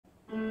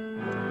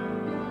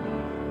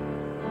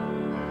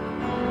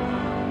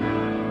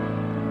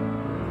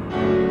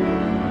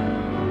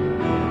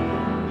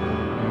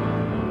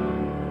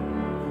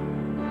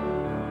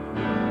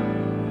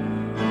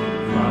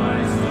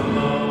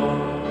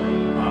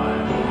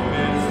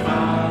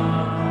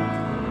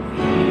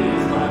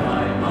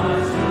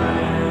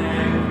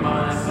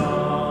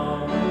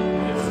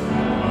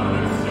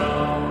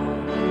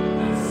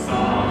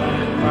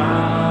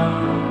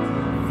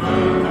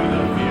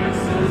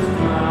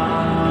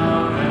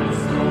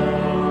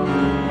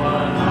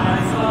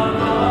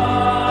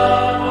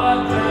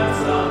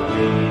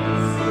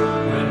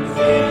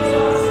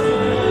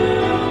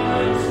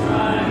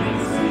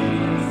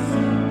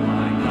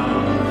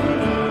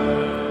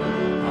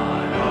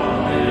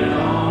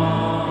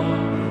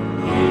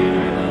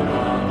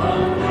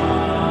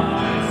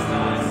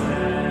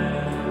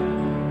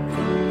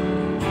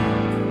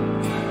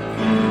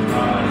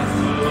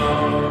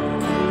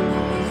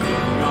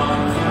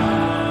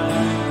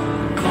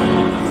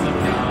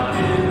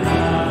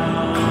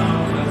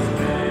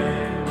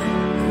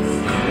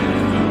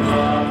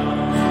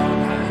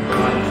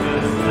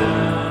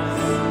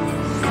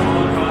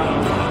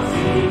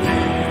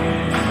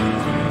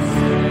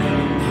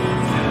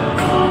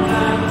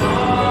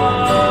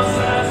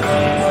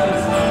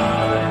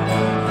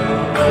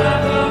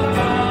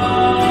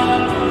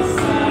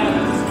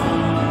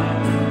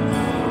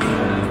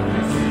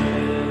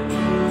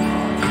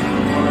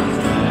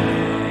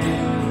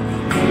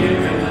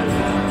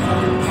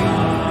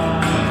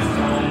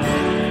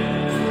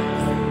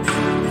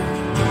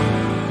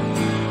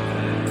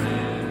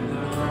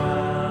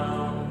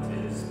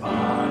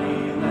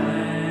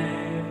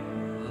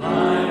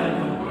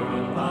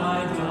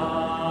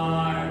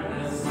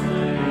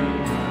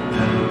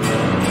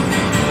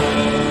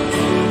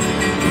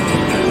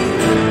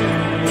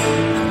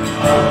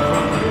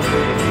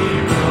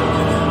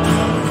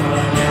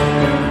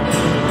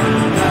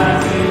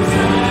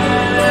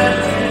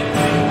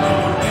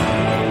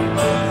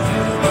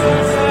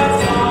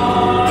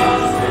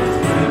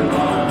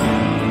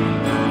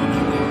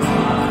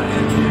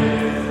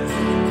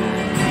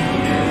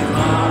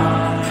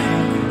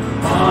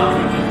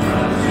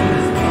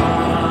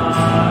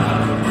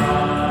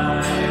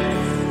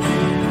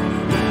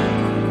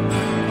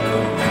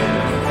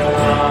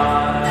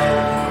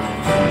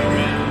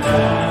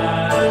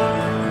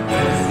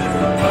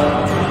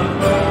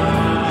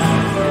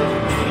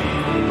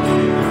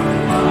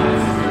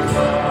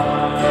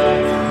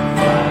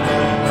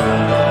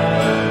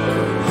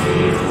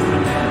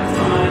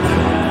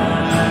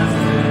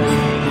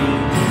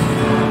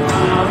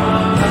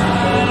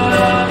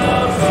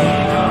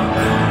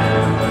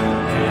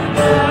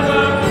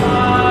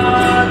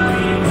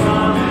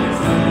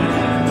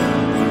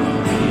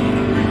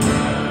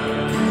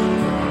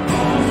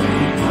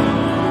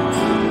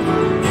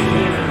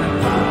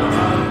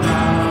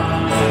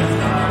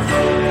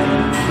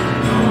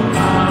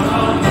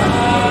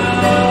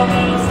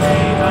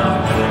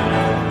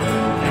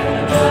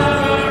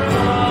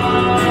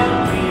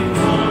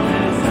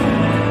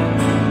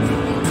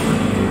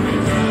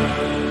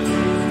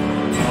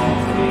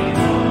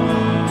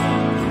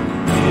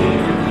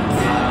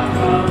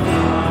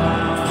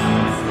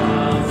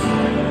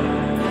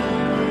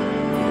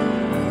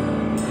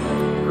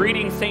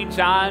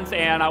John's,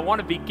 and I want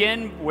to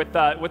begin with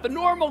the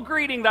normal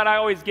greeting that I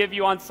always give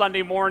you on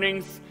Sunday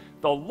mornings.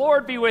 The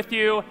Lord be with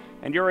you,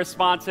 and your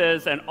response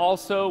is, and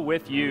also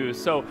with you.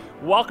 So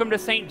welcome to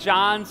St.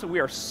 John's.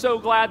 We are so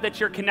glad that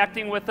you're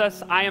connecting with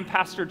us. I am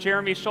Pastor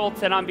Jeremy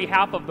Schultz, and on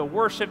behalf of the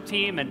worship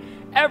team and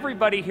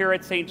everybody here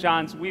at St.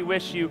 John's, we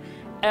wish you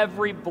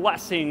every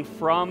blessing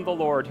from the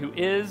Lord, who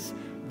is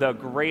the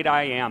great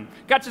I am.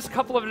 Got just a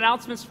couple of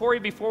announcements for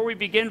you before we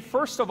begin.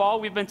 First of all,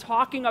 we've been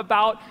talking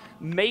about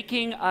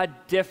making a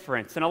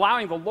difference and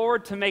allowing the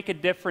Lord to make a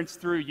difference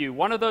through you.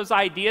 One of those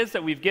ideas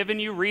that we've given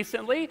you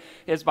recently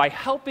is by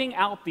helping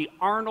out the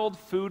Arnold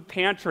Food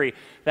Pantry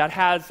that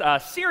has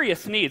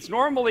serious needs.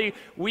 Normally,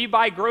 we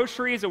buy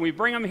groceries and we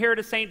bring them here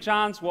to St.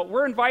 John's. What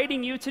we're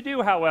inviting you to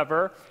do,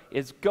 however,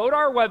 is go to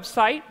our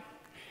website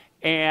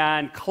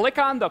and click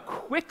on the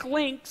quick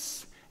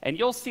links, and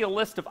you'll see a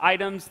list of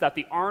items that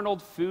the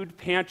Arnold Food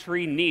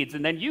Pantry needs.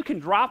 And then you can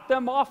drop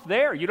them off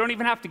there. You don't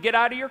even have to get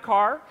out of your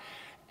car.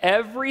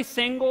 Every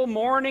single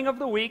morning of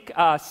the week,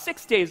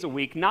 6 days a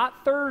week,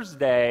 not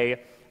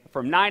Thursday,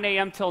 from 9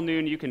 a.m. till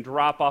noon, you can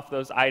drop off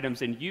those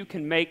items, and you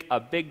can make a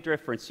big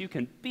difference. You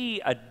can be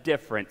a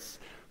difference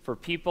for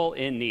people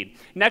in need.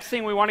 Next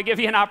thing, we want to give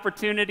you an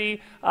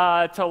opportunity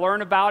to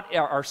learn about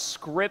our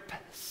script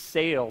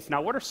sales.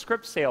 Now, what are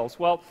script sales?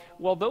 Well,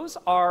 those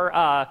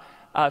are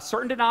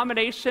certain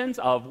denominations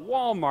of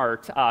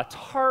Walmart,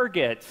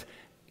 Target,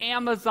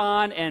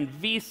 Amazon, and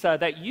Visa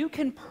that you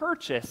can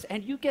purchase,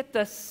 and you get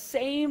the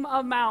same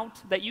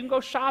amount that you can go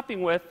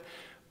shopping with,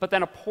 but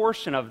then a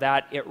portion of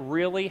that, it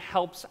really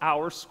helps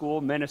our school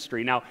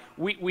ministry. Now,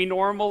 we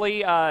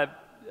normally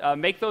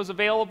make those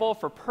available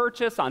for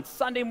purchase on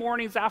Sunday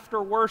mornings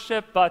after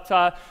worship,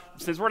 but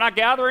since we're not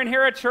gathering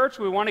here at church,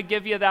 we want to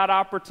give you that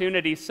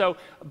opportunity. So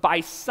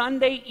by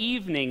Sunday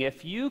evening,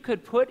 if you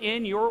could put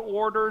in your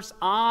orders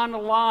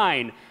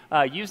online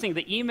using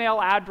the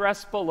email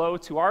address below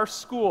to our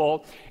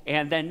school,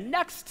 and then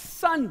next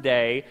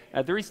Sunday,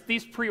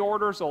 these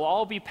pre-orders will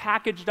all be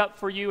packaged up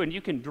for you, and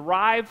you can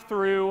drive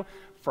through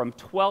from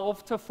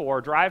 12 to 4,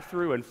 drive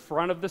through in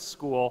front of the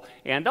school,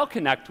 and they'll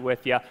connect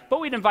with you. But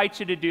we'd invite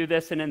you to do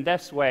this, and in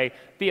this way,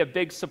 be a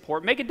big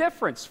support, make a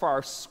difference for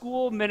our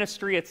school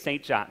ministry at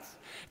St. John's.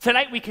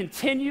 Tonight, we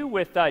continue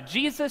with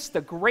Jesus, the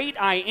great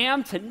I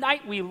am.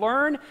 Tonight, we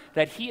learn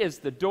that he is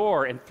the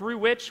door, and through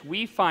which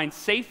we find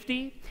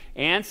safety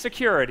and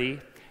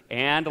security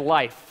and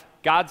life.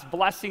 God's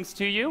blessings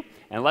to you,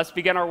 and let's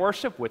begin our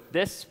worship with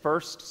this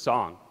first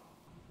song.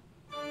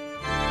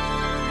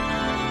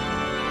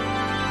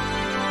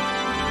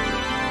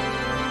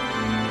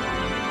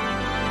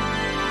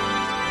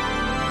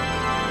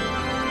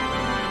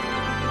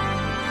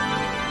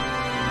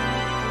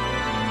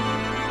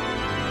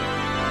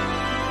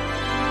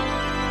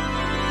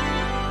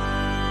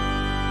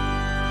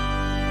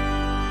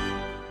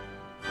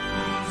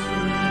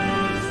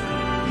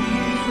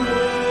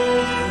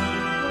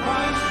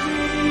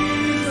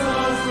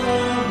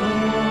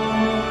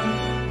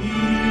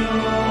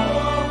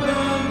 Oh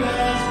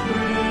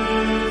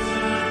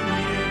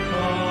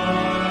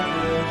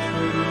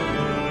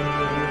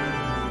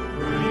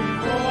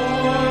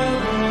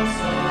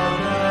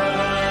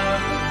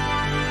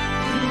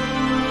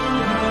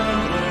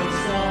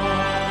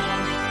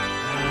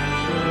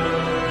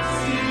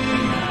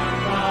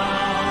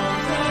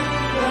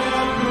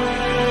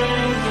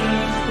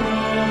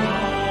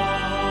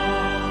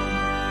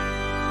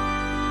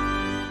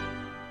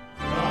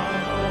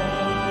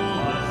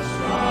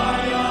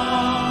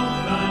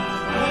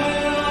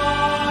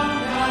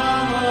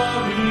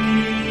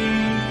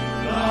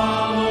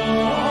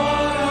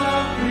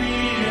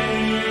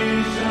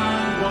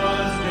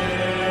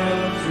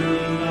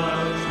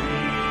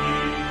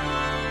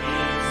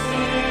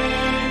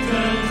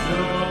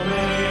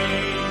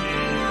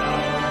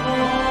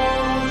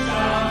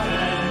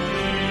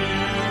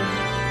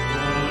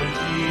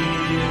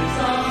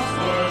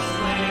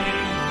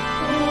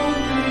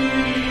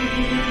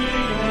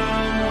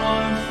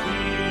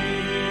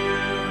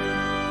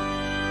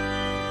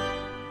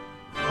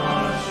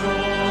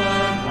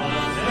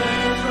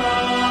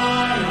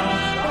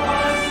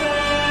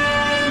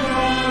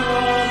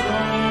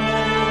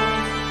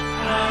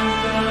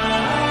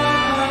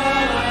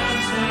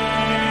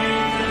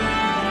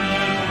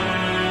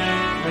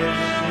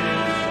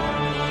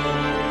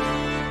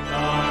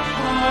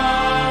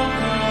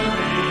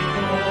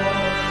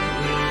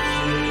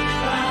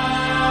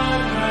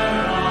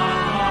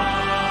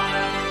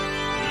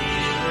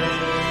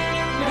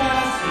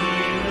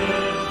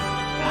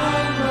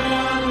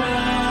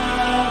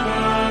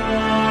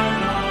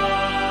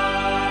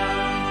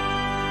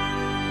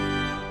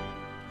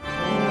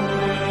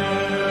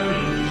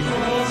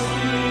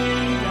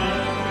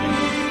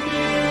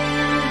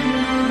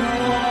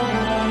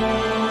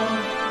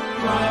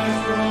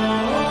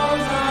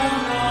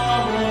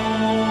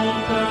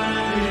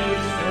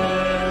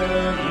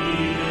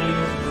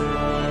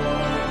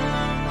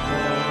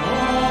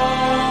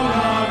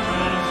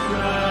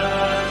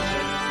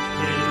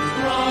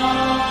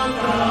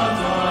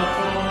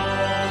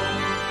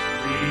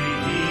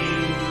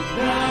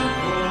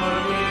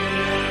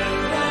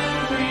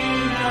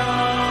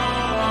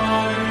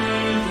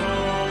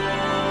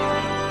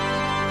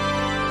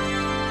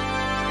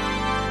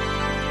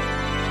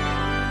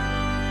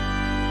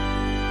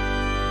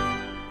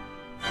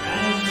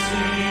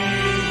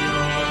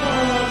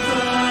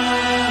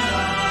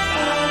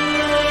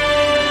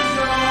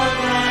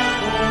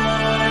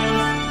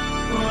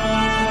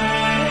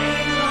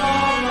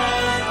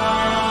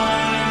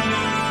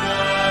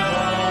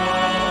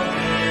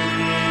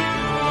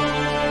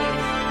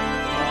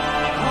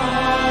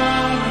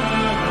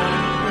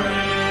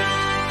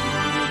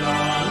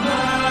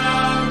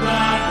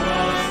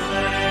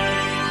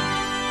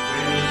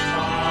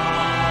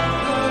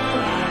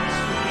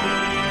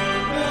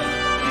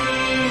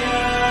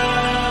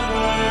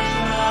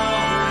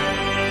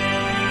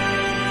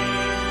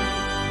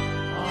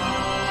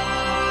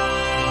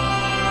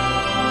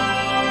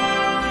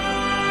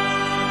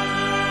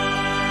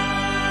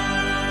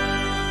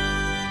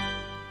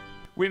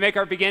We make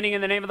our beginning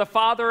in the name of the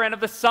Father, and of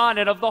the Son,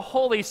 and of the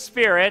Holy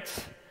Spirit.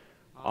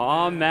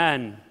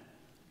 Amen.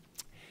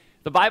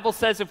 The Bible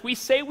says, if we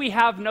say we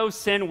have no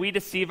sin, we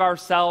deceive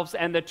ourselves,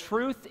 and the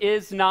truth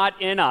is not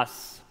in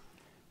us.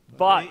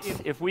 But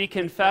if we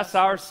confess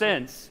our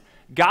sins,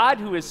 God,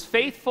 who is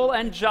faithful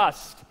and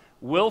just,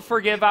 will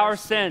forgive our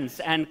sins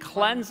and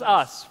cleanse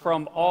us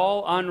from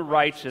all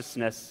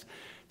unrighteousness.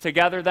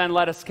 Together then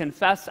let us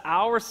confess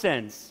our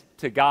sins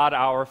to God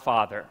our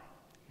Father.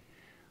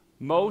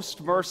 Most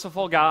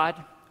merciful God,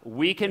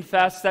 we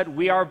confess that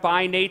we are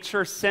by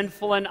nature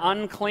sinful and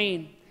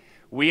unclean.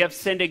 We have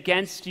sinned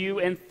against you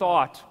in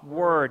thought,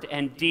 word,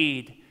 and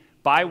deed,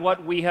 by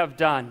what we have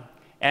done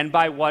and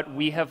by what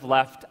we have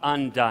left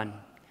undone.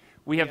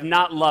 We have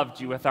not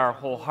loved you with our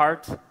whole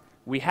heart.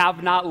 We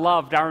have not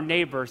loved our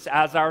neighbors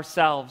as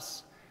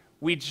ourselves.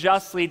 We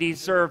justly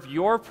deserve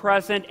your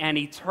present and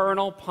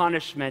eternal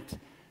punishment.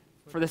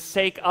 For the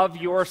sake of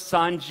your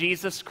Son,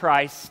 Jesus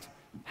Christ,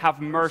 have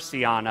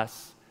mercy on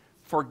us.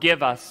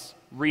 Forgive us,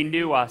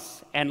 renew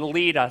us, and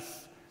lead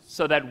us,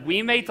 so that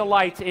we may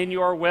delight in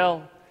your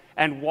will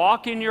and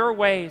walk in your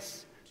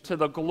ways to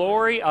the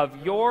glory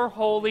of your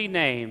holy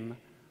name.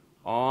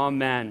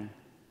 Amen.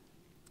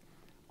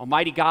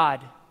 Almighty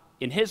God,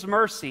 in his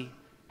mercy,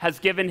 has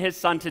given his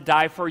Son to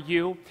die for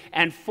you,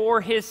 and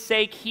for his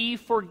sake he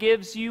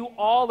forgives you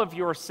all of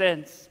your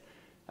sins.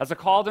 As a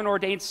called and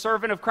ordained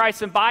servant of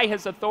Christ, and by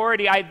his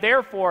authority, I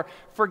therefore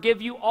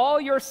forgive you all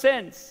your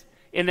sins.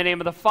 In the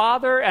name of the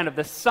Father, and of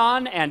the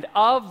Son, and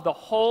of the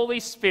Holy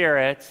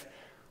Spirit.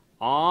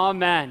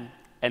 Amen.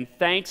 And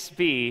thanks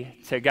be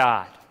to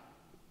God.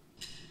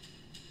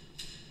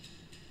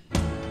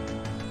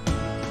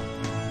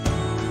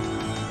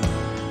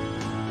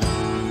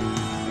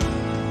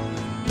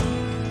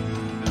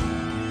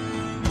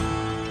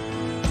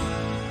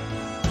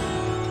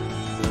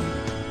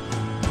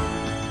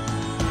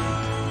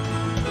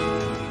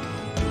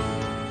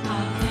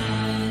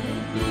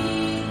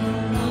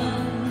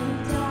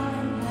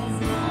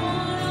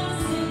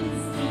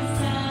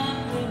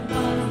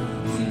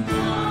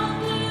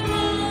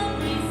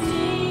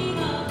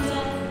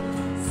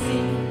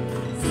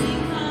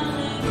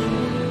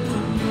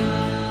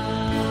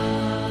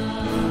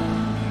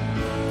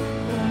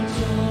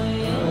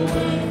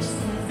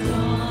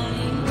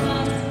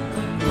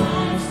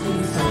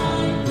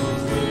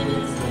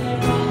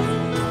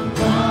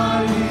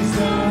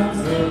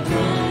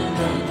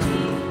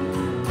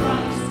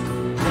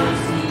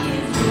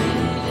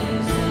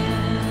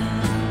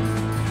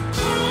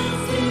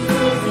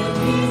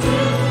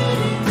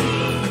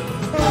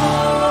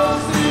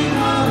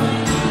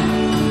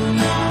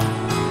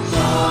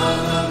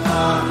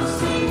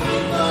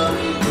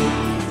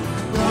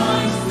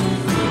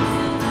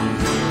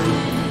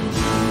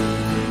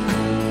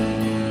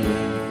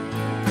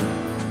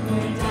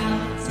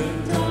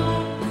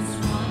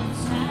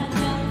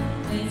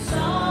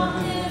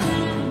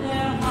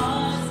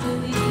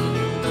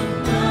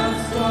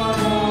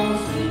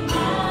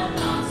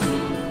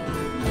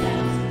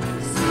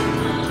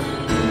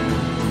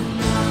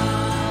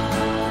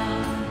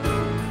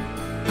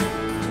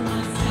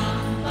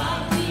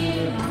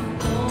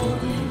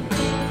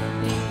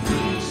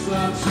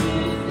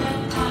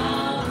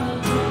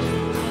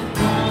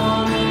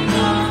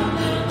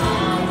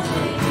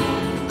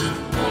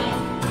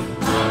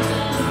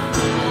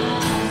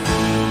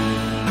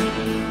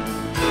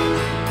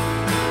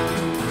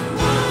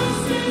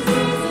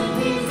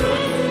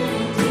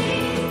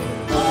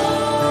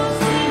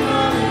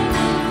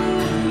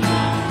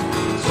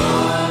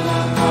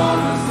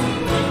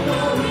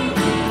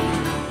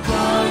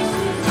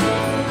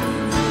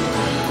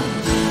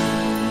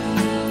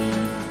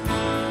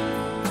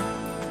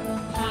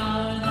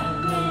 Power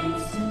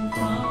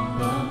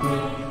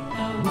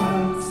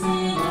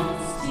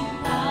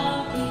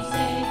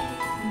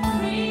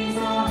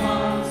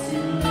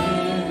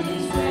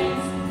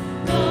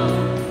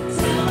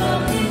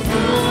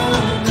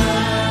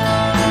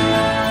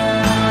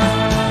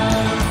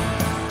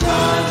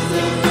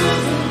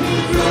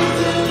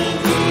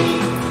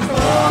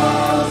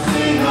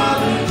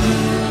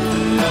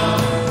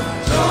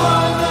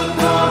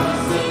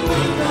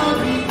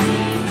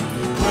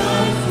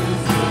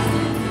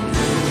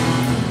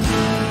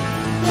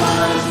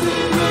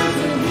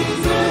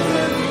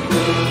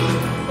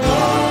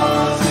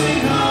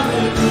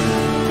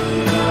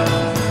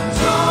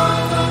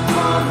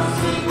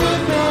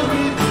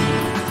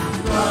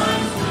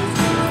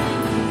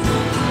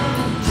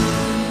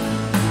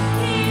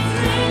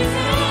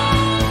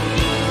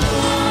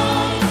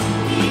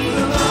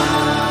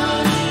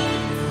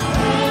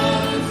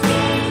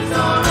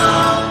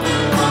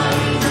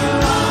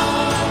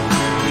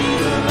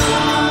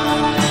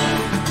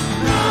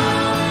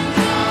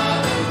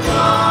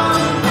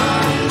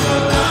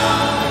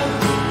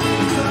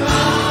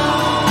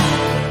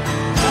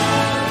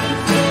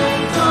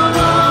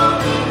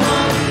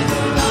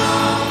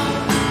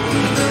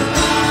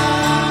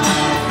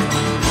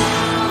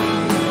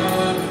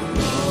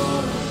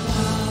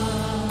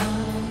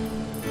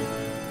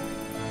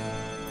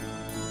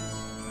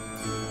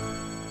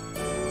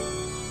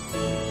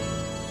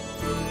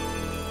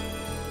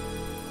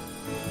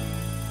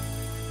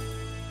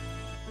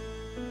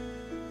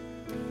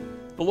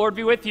The Lord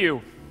be with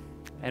you,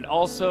 and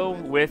also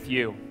with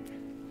you.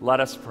 Let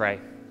us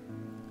pray.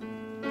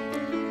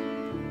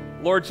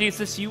 Lord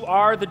Jesus, you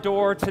are the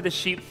door to the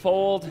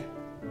sheepfold,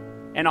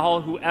 and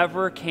all who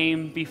ever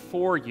came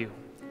before you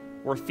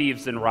were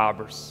thieves and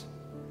robbers.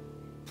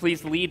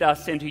 Please lead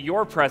us into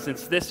your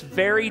presence this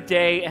very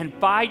day, and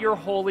by your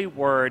holy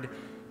word,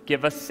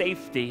 give us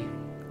safety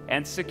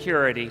and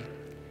security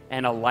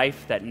and a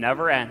life that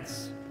never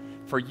ends.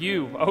 For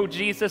you, O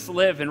Jesus,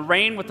 live and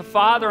reign with the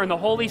Father and the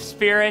Holy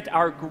Spirit,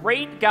 our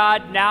great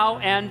God, now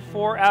and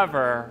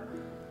forever.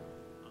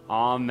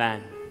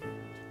 Amen.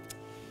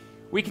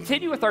 We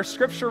continue with our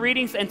scripture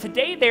readings, and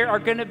today they are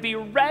going to be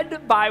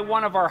read by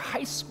one of our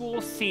high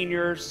school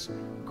seniors,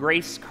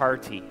 Grace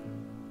Carty.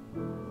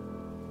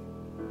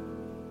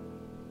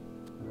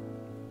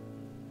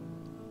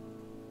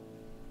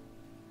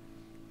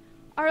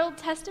 Our Old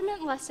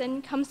Testament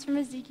lesson comes from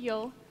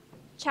Ezekiel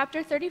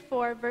chapter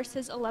 34,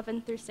 verses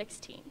 11 through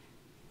 16.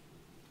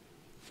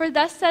 For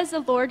thus says the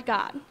Lord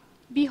God,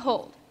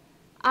 behold,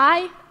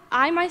 I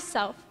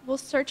myself will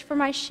search for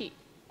my sheep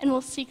and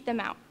will seek them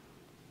out.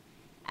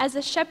 As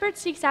a shepherd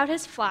seeks out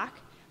his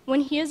flock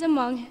when he is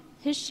among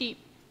his sheep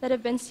that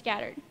have been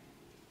scattered,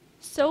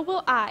 so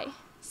will I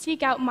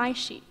seek out my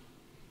sheep,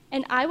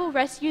 and I will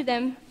rescue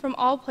them from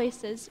all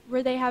places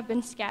where they have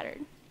been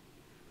scattered,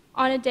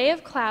 on a day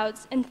of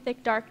clouds and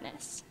thick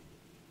darkness.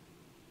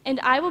 And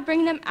I will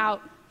bring them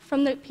out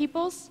from the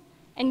peoples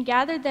and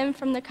gather them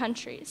from the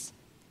countries,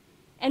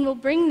 and will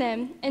bring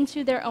them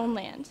into their own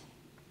land.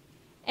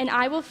 And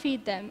I will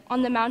feed them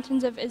on the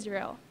mountains of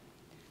Israel,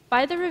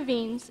 by the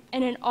ravines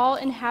and in all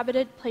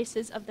inhabited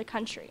places of the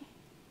country.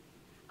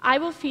 I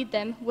will feed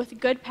them with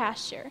good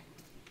pasture,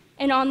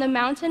 and on the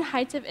mountain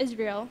heights of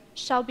Israel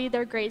shall be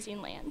their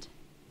grazing land.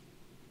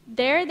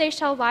 There they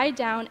shall lie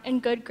down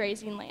in good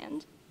grazing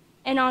land,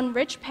 and on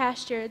rich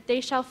pasture they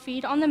shall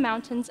feed on the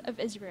mountains of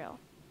Israel.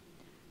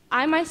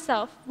 I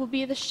myself will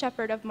be the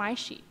shepherd of my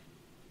sheep,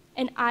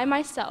 and I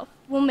myself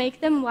will make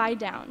them lie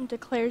down,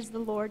 declares the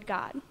Lord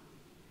God.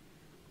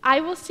 I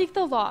will seek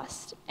the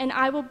lost, and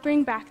I will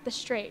bring back the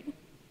strayed,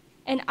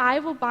 and I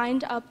will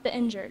bind up the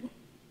injured,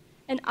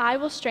 and I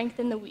will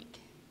strengthen the weak.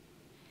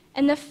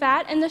 And the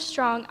fat and the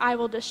strong I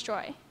will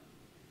destroy.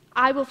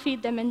 I will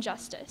feed them in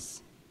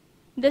justice.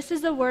 This is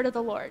the word of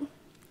the Lord.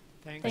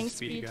 Thanks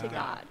be to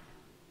God.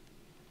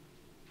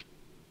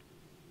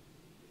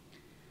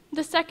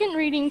 The second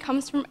reading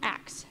comes from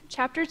Acts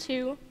chapter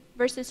 2,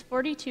 verses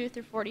 42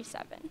 through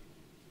 47.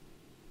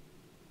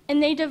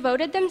 And they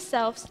devoted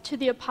themselves to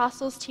the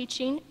apostles'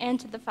 teaching and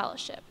to the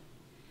fellowship,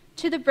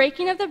 to the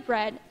breaking of the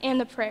bread and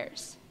the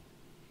prayers.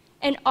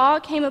 And awe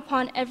came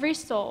upon every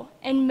soul,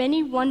 and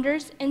many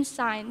wonders and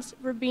signs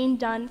were being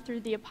done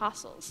through the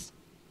apostles.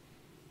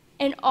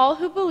 And all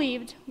who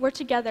believed were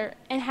together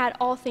and had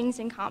all things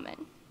in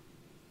common.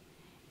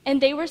 And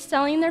they were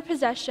selling their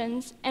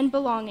possessions and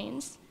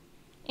belongings,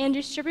 and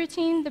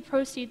distributing the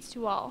proceeds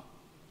to all,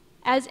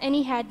 as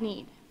any had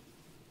need.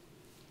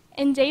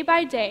 And day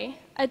by day,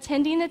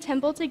 attending the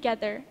temple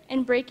together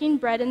and breaking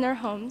bread in their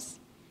homes,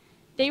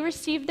 they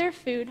received their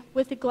food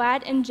with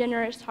glad and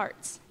generous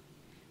hearts,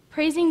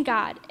 praising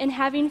God and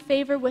having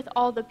favor with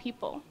all the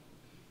people.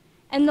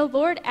 And the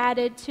Lord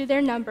added to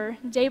their number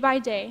day by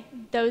day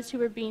those who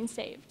were being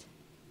saved.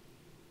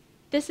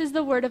 This is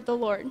the word of the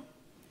Lord.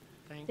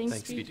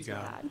 Thanks be to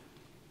God.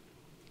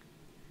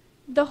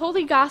 The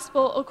Holy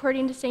Gospel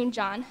according to St.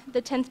 John,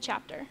 the 10th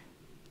chapter.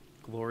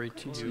 Glory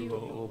to you,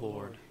 O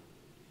Lord.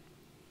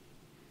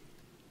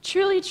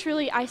 Truly,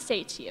 truly, I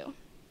say to you,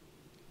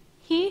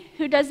 he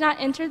who does not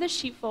enter the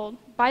sheepfold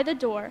by the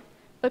door,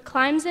 but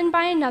climbs in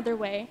by another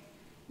way,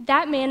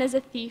 that man is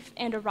a thief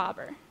and a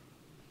robber.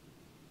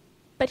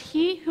 But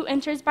he who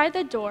enters by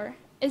the door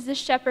is the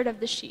shepherd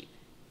of the sheep.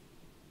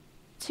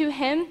 To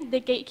him the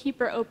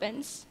gatekeeper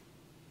opens.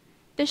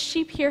 The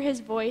sheep hear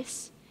his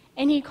voice,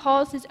 and he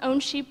calls his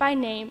own sheep by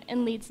name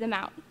and leads them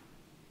out.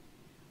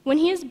 When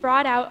he has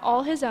brought out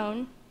all his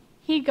own,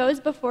 he goes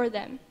before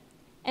them,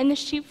 and the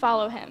sheep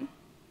follow him,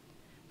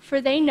 for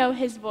they know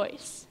his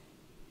voice.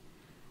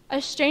 A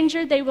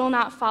stranger they will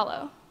not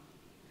follow,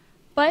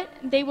 but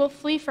they will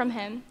flee from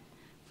him,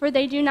 for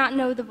they do not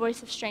know the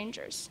voice of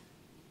strangers.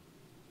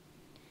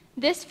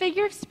 This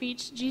figure of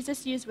speech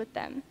Jesus used with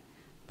them,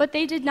 but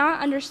they did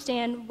not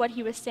understand what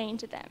he was saying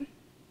to them.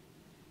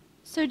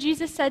 So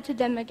Jesus said to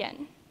them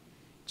again,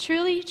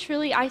 Truly,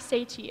 truly, I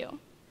say to you,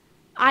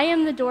 I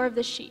am the door of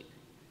the sheep.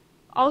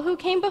 All who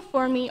came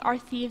before me are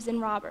thieves and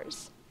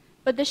robbers,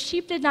 but the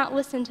sheep did not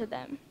listen to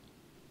them.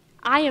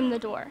 I am the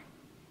door.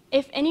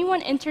 If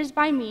anyone enters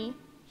by me,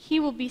 he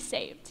will be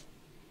saved,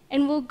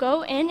 and will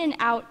go in and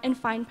out and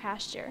find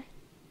pasture.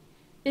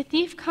 The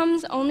thief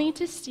comes only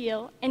to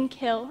steal and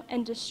kill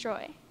and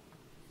destroy.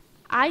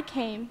 I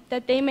came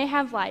that they may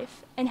have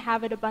life and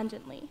have it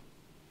abundantly.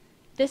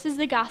 This is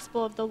the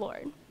gospel of the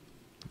Lord.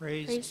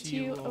 Praise to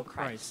you, O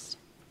Christ.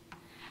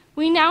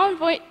 We now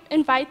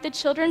invite the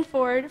children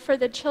forward for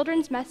the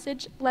children's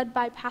message led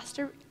by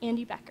Pastor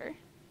Andy Becker.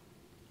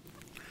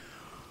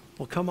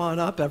 Well, come on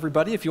up,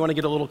 everybody. If you want to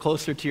get a little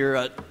closer to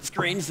your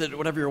screens,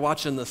 whatever you're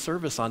watching the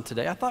service on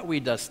today, I thought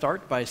we'd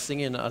start by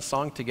singing a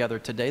song together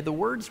today. The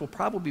words will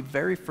probably be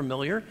very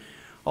familiar,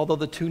 although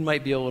the tune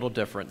might be a little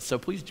different. So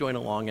please join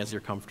along as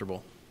you're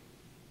comfortable.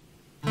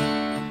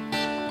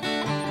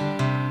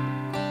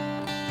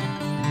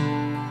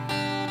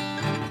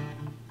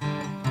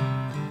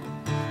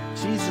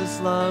 Jesus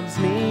loves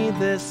me,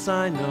 this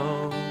I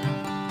know,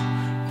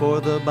 for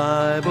the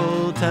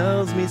Bible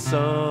tells me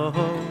so.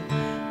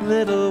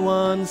 Little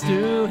ones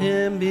to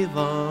him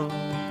belong.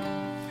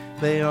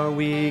 They are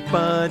weak,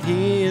 but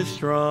he is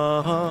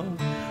strong.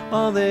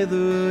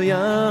 Alleluia,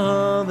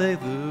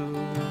 alleluia.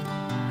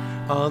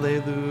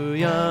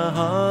 Alleluia,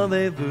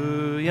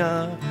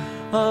 alleluia.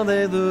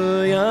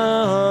 Alleluia,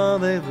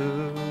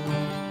 alleluia.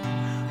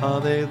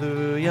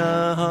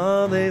 Alleluia,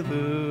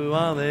 alleluia,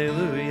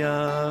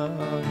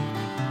 alleluia.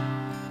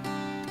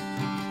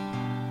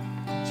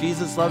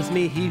 Jesus loves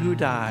me, he who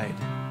died.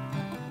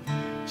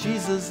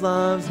 Jesus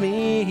loves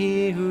me,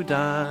 he who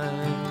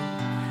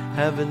died.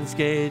 Heaven's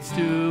gates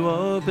to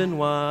open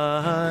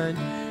wide.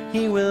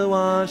 He will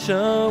wash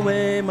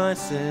away my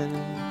sin.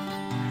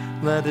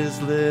 Let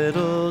his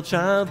little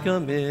child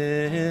come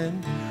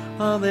in.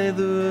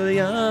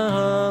 Alleluia,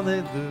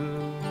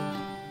 alleluia.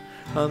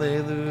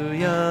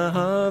 Alleluia,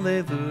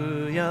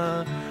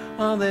 alleluia.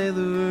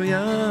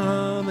 Alleluia,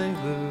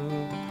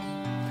 alleluia.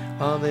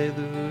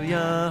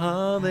 Alleluia,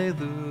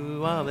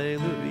 alleluia,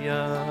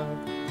 alleluia.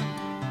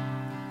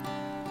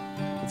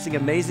 Let's sing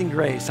Amazing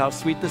Grace, how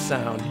sweet the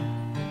sound.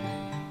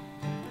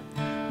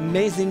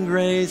 Amazing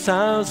grace,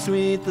 how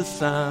sweet the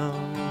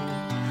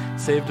sound.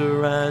 Saved a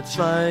wretch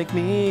like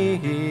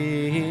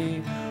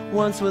me.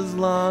 Once was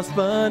lost,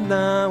 but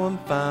now I'm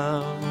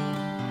found.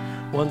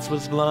 Once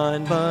was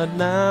blind, but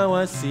now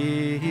I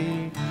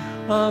see.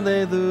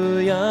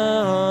 Alleluia,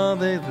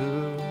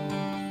 alleluia.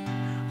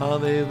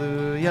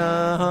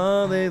 Alleluia,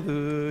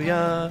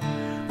 alleluia.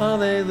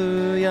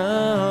 Alleluia,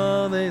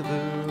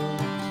 alleluia.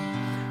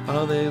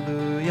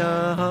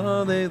 Alleluia,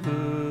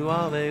 alleluia,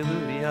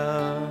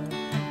 alleluia.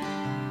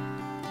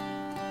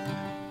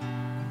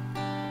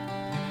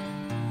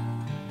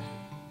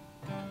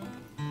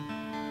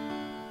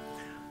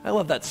 I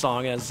love that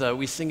song as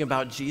we sing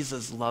about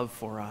Jesus' love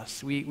for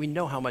us. We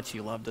know how much he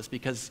loved us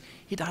because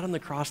he died on the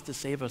cross to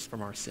save us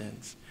from our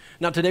sins.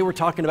 Now today we're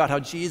talking about how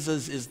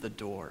Jesus is the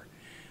door.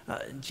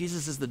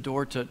 Jesus is the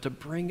door to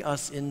bring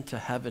us into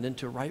heaven,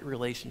 into right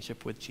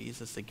relationship with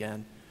Jesus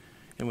again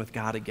and with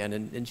God again.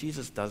 And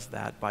Jesus does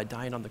that by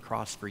dying on the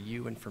cross for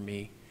you and for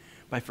me,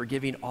 by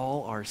forgiving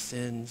all our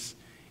sins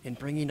and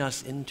bringing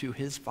us into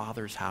his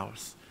Father's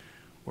house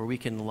where we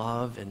can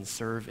love and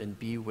serve and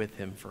be with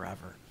him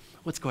forever.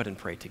 Let's go ahead and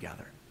pray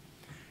together.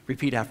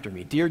 Repeat after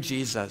me. Dear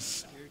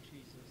Jesus,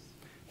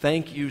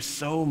 thank you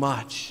so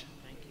much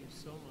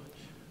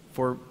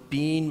for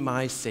being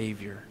my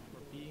Savior.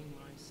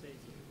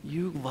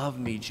 You love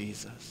me,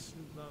 Jesus.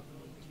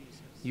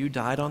 You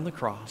died on the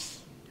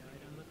cross,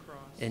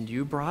 and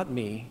you brought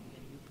me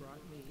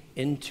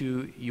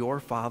into your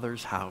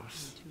Father's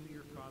house.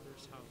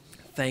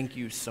 Thank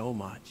you so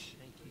much.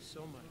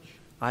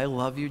 I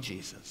love you,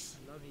 Jesus.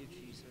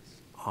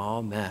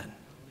 Amen.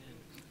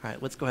 All right,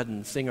 let's go ahead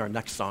and sing our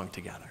next song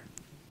together.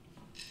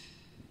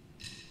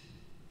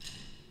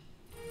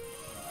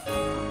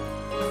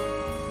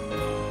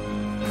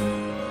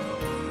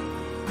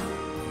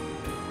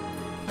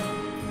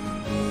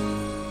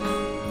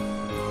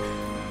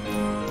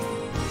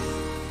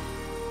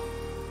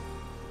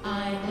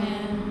 I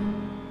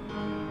am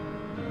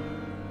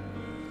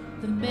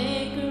the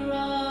maker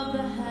of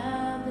the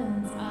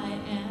heavens. I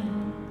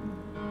am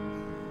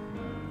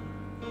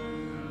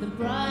the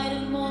bright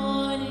and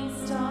morning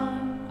star.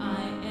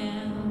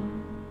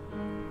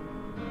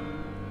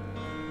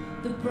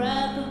 The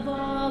breath of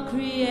all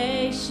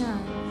creation,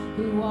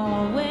 who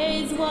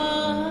always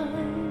was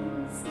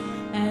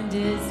and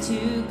is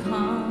to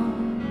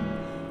come.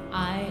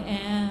 I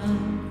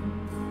am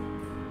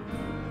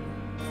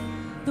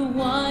the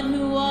one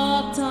who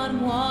walked on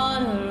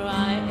water.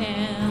 I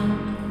am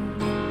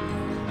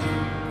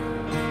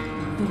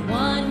the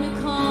one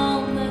who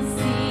calmed the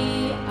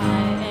sea.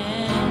 I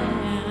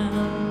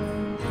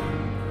am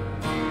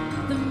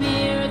the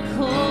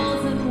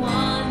miracles and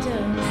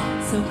wonders.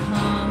 So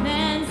come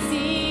and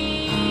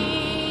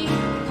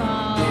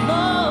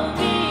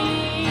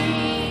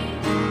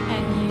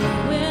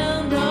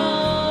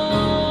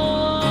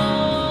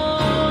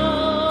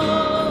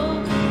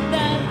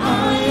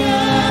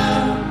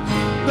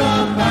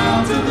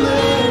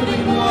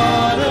living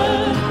water,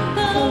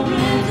 the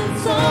risen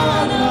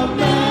Son of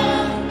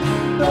Man,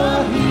 the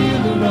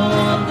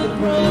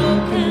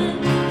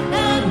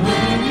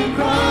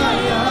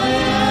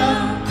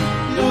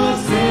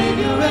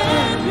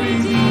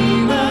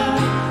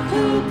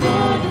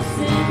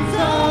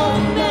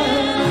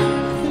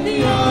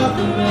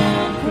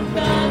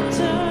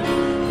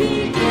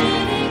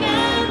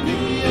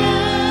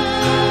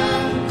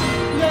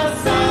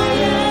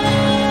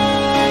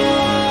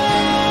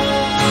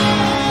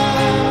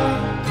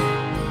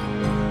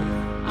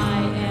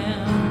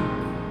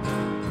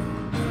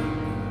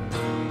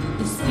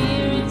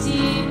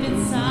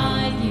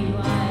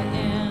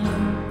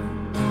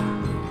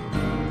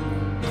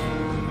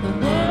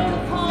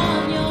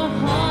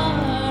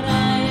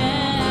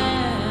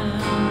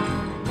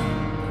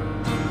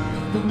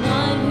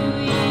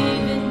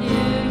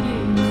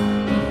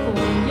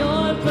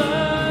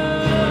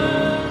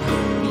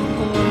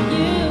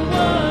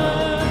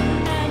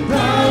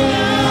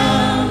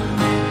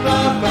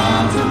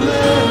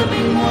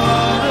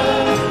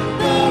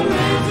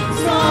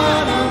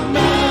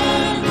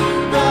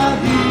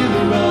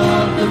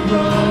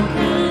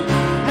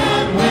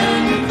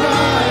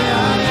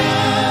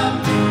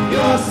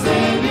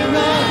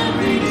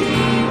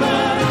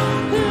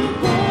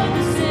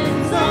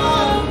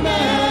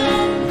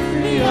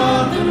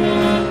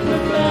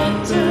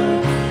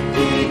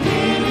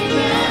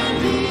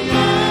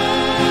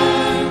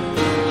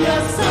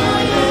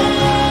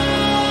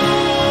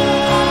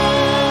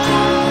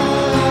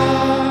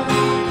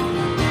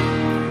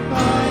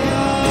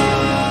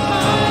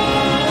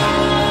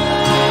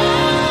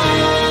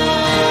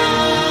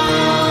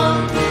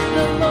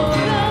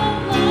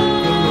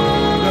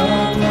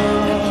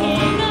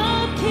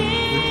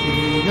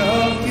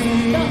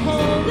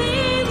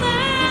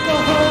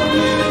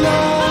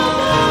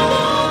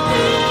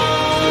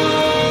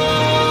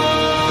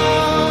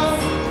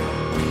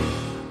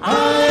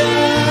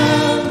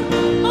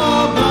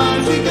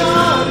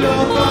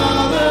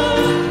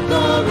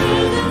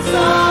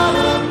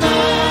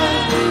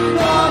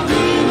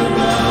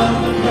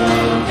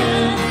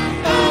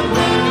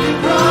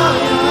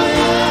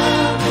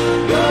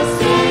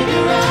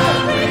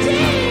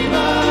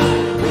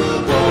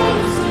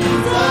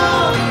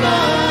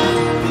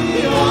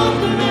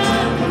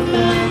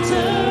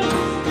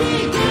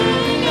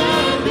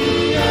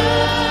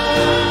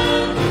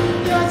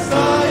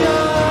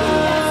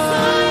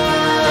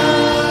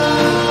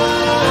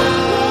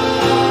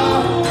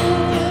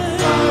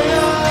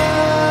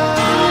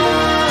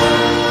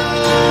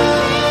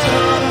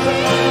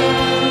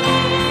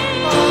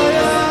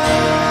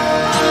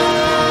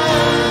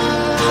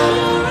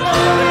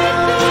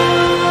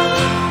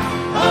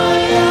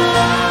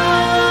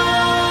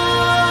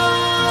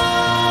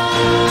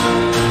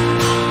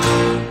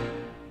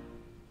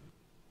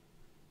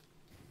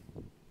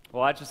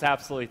just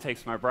absolutely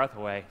takes my breath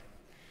away.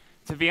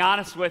 To be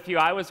honest with you,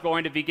 I was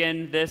going to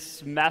begin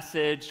this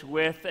message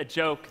with a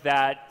joke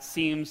that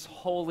seems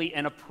wholly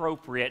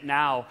inappropriate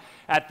now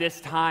at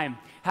this time,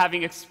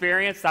 having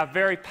experienced that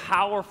very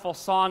powerful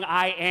song,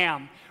 I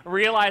Am,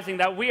 realizing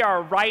that we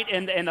are right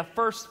in the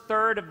first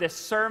third of this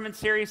sermon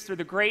series through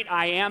the great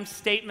I Am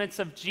statements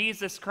of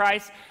Jesus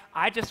Christ.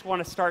 I just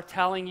want to start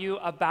telling you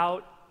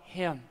about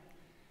Him.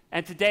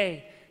 And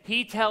today,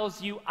 He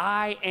tells you,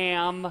 I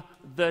am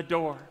the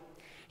door.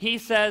 He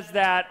says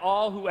that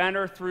all who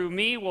enter through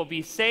me will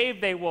be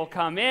saved. They will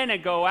come in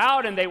and go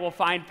out, and they will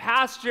find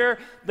pasture.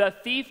 The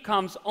thief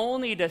comes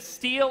only to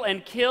steal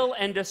and kill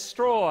and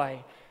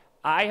destroy.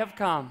 I have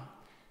come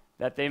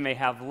that they may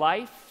have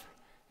life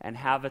and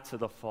have it to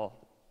the full.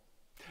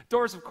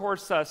 Doors, of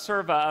course,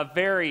 serve a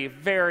very,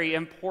 very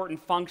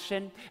important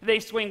function. They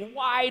swing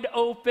wide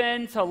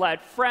open to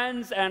let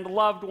friends and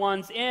loved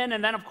ones in,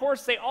 and then, of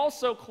course, they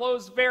also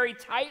close very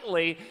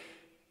tightly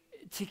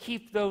to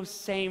keep those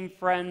same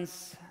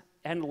friends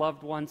and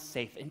loved ones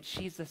safe. And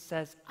Jesus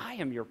says, I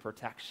am your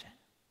protection.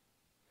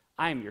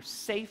 I am your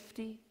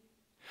safety.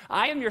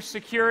 I am your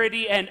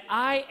security, and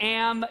I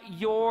am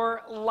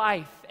your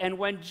life. And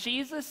when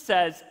Jesus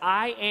says,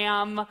 I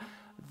am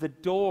the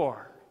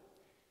door,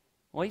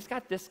 well, He's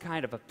got this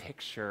kind of a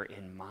picture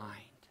in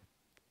mind.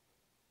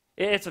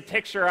 It's a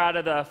picture out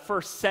of the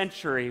first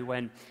century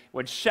when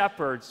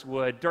shepherds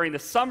would, during the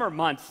summer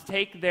months,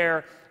 take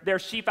their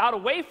sheep out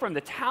away from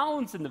the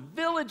towns and the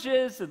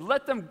villages and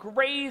let them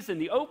graze in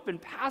the open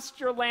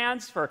pasture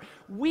lands for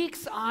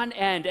weeks on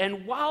end.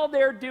 And while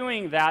they're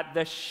doing that,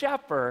 the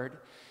shepherd,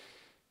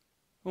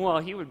 well,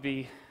 he would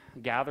be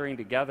gathering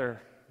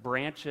together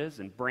branches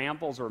and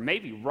brambles, or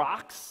maybe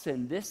rocks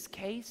in this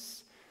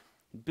case,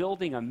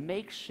 building a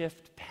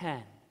makeshift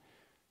pen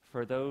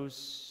for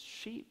those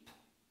sheep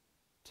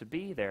to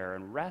be there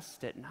and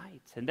rest at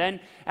night. And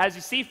then, as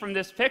you see from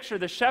this picture,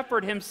 the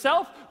shepherd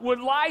himself would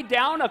lie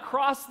down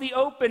across the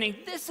opening.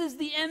 This is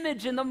the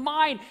image in the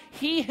mind.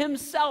 He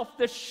himself,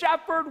 the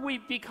shepherd, we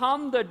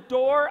become the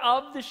door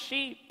of the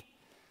sheep.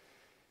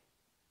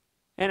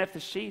 And if the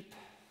sheep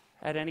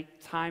at any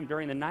time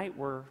during the night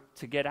were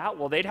to get out,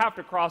 well, they'd have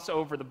to cross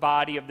over the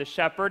body of the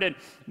shepherd. And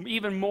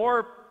even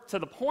more to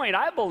the point,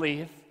 I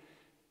believe,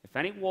 if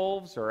any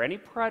wolves or any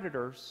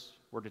predators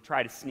were to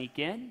try to sneak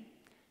in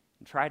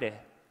and try to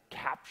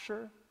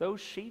capture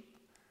those sheep,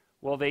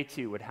 well, they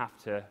too would have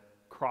to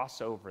cross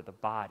over the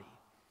body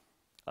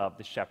of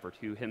the shepherd,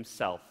 who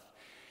himself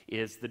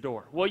is the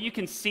door. Well, you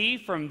can see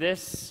from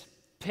this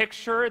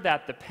picture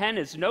that the pen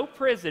is no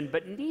prison,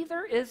 but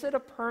neither is it a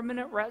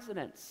permanent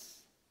residence.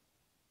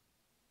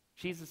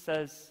 Jesus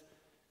says,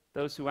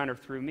 those who enter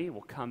through me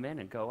will come in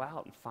and go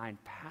out and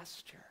find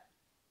pasture.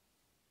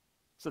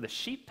 So the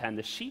sheep pen,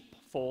 the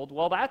sheepfold,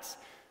 well, that's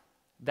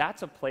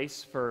a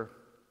place for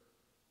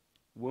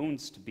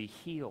wounds to be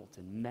healed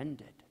and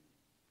mended.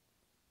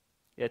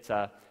 It's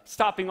a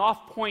stopping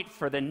off point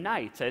for the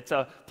night. It's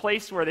a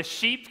place where the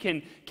sheep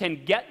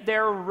can get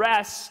their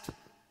rest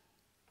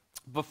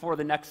before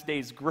the next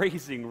day's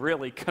grazing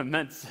really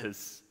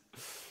commences.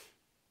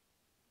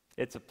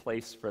 It's a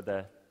place for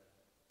the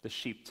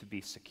sheep to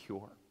be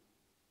secure,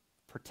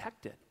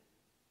 protected,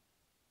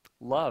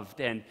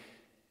 loved, and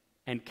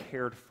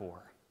cared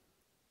for.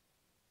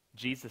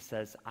 Jesus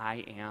says,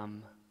 I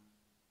am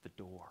the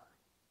door.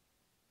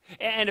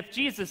 And if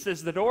Jesus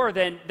is the door,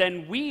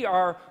 then we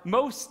are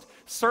most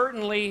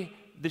certainly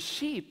the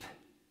sheep.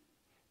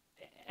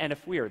 And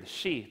if we are the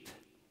sheep,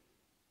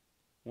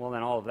 well,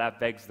 then all of that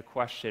begs the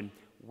question,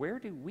 where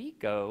do we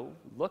go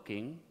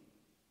looking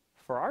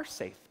for our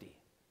safety,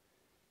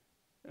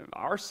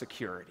 our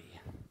security,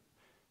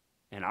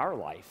 and our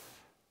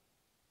life?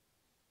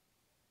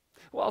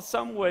 Well,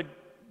 some would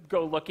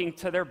go looking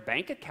to their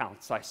bank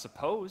accounts, I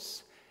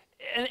suppose,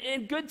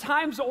 in good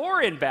times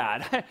or in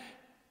bad.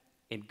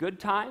 In good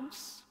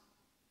times,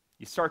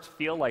 you start to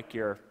feel like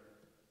you're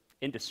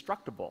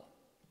indestructible.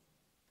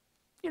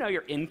 You know,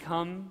 your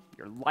income,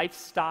 your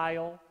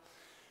lifestyle,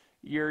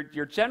 your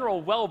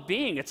general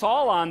well-being, it's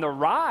all on the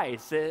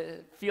rise.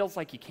 It feels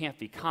like you can't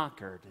be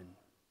conquered. And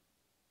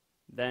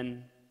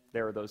then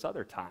there are those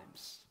other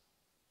times,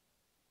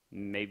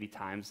 maybe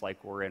times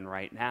like we're in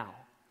right now,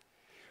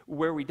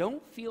 where we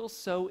don't feel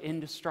so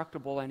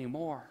indestructible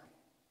anymore,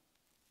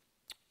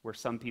 where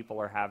some people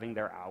are having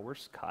their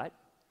hours cut,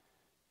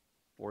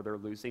 or they're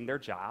losing their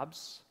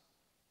jobs.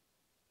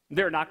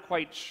 They're not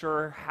quite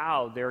sure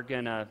how they're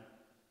going to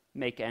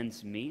make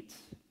ends meet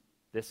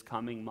this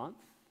coming month.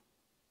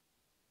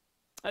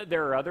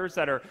 There are others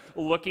that are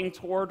looking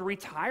toward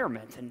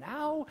retirement and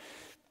now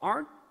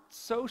aren't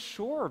so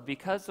sure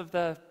because of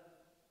the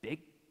big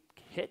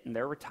hit in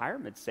their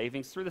retirement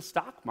savings through the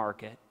stock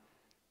market.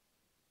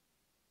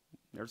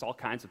 There's all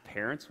kinds of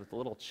parents with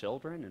little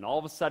children, and all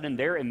of a sudden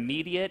their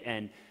immediate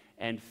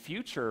and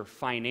future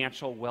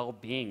financial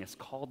well-being is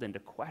called into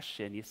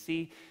question. You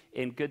see,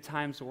 in good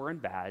times or in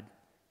bad,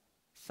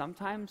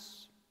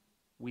 sometimes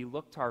we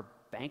look to our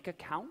bank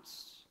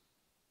accounts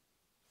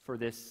for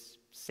this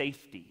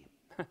safety,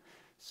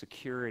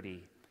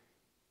 security,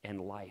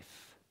 and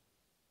life.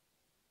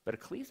 But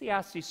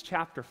Ecclesiastes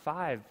chapter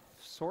 5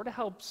 sort of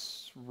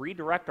helps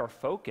redirect our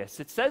focus.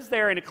 It says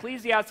there in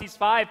Ecclesiastes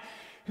 5,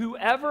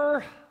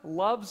 whoever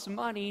loves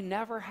money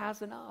never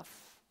has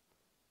enough.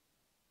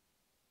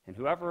 And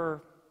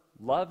whoever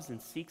loves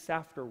and seeks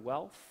after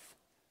wealth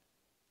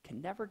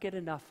can never get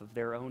enough of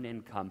their own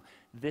income.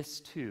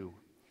 This too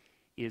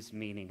is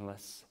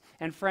meaningless.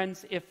 And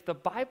friends, if the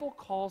Bible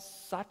calls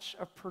such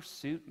a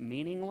pursuit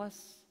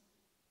meaningless,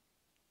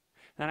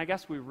 then I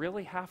guess we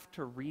really have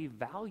to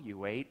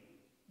reevaluate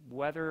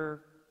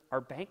whether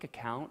our bank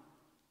account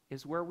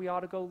is where we ought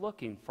to go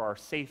looking for our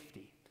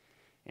safety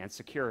and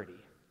security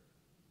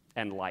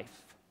and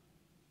life.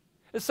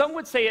 Some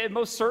would say it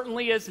most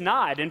certainly is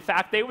not. In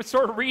fact, they would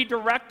sort of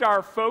redirect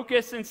our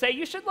focus and say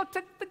you should look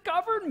to the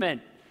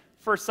government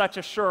for such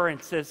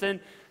assurances. And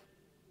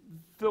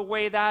the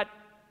way that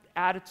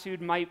attitude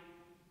might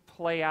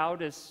play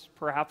out is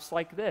perhaps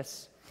like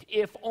this.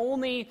 If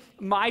only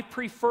my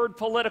preferred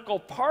political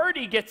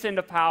party gets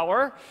into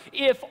power,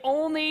 if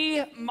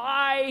only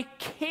my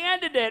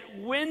candidate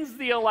wins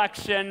the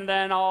election,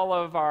 then all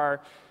of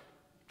our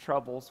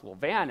troubles will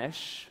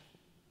vanish.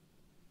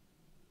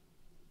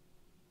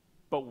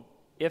 But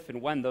if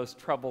and when those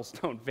troubles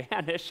don't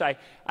vanish,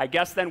 I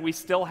guess then we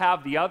still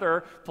have the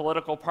other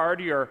political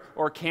party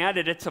or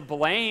candidate to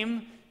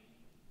blame.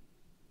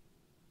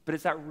 But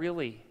is that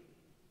really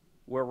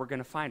where we're going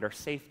to find our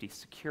safety,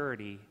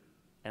 security,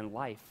 and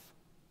life?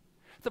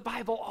 The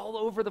Bible all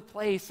over the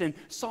place. In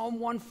Psalm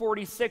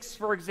 146,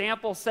 for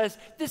example, says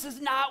this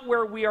is not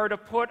where we are to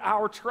put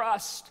our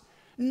trust.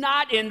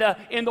 Not in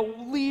the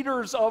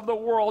leaders of the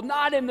world,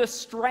 not in the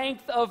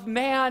strength of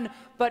man,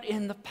 but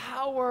in the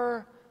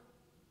power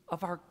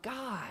of our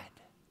God.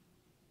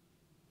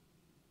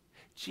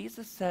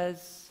 Jesus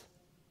says,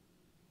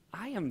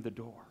 I am the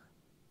door,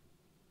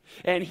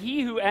 and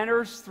he who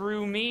enters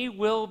through me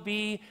will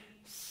be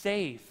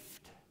saved.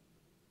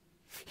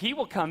 He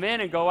will come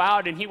in and go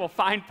out, and he will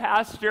find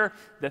pasture.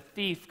 The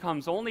thief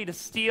comes only to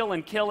steal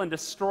and kill and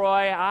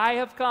destroy. I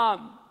have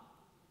come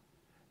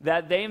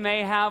that they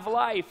may have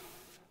life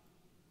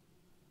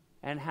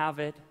and have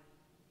it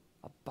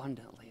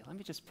abundantly. Let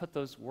me just put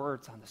those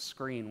words on the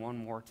screen one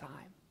more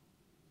time.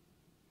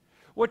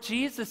 What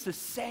Jesus is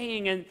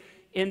saying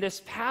in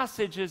this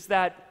passage is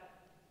that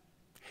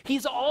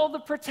he's all the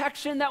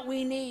protection that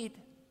we need.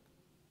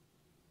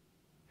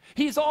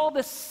 He's all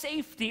the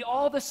safety,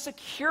 all the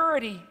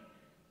security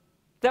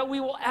that we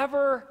will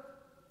ever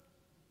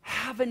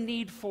have a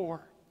need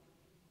for.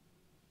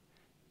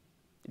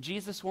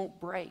 Jesus won't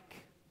break.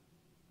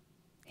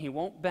 He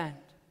won't bend.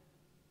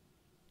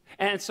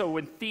 And so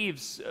when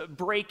thieves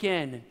break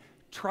in,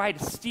 try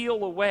to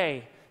steal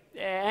away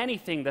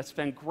anything that's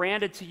been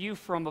granted to you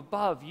from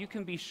above, you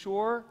can be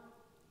sure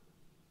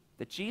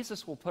that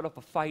Jesus will put up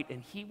a fight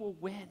and he will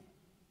win.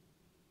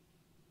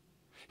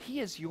 He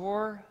is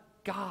your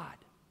God,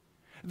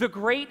 the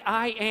great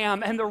I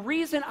am. And the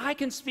reason I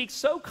can speak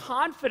so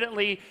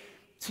confidently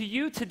to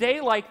you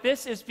today like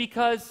this is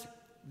because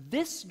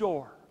this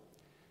door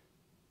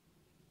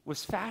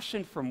was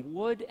fashioned from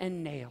wood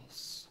and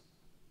nails,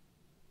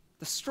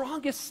 the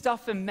strongest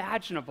stuff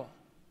imaginable.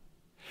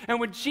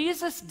 And when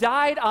Jesus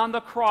died on the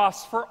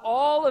cross for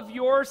all of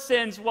your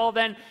sins, well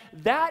then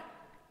that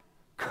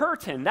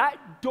curtain,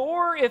 that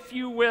door, if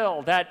you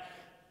will, that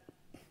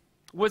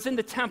was in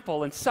the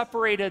temple and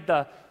separated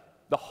the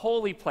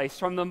holy place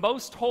from the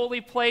most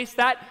holy place,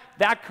 that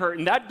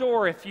curtain, that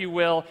door, if you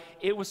will,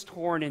 it was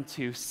torn in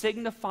two,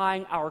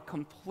 signifying our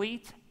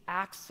complete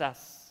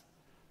access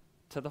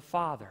to the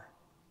Father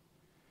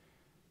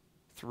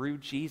through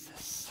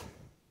Jesus.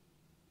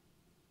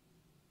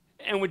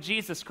 And when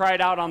Jesus cried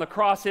out on the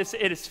cross, it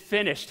is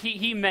finished.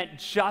 He meant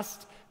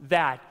just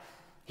that.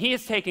 He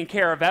has taken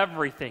care of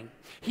everything.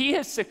 He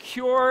has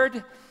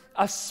secured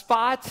a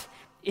spot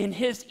in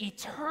his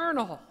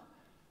eternal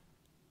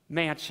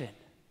mansion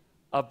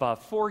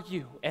above for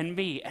you and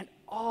me and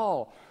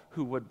all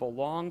who would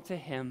belong to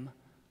him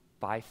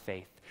by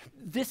faith.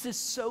 This is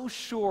so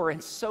sure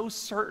and so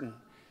certain,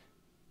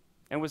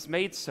 and was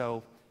made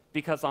so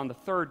because on the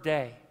third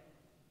day,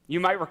 you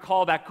might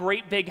recall that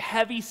great big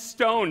heavy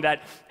stone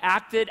that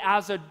acted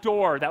as a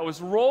door that was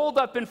rolled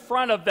up in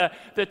front of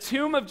the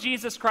tomb of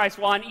Jesus Christ.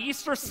 Well, on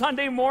Easter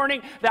Sunday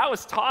morning, that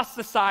was tossed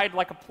aside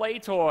like a play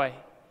toy.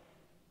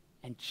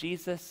 And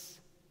Jesus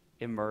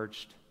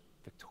emerged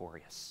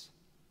victorious.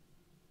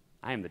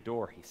 I am the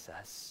door, he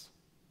says.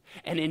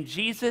 And in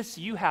Jesus,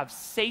 you have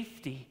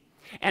safety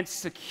and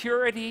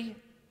security,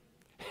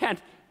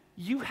 and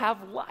you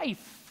have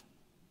life.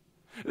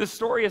 The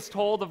story is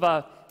told of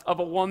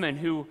a woman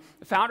who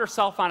found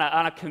herself on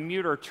a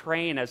commuter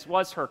train, as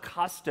was her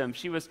custom.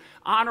 She was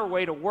on her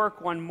way to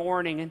work one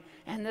morning,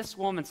 and this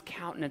woman's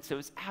countenance, it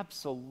was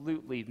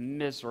absolutely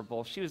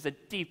miserable. She was a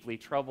deeply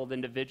troubled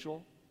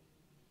individual.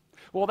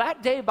 Well,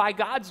 that day, by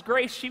God's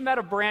grace, she met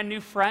a brand new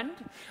friend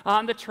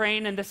on the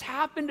train, and this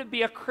happened to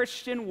be a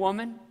Christian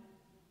woman.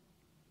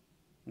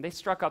 And they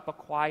struck up a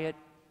quiet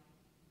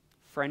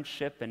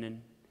friendship,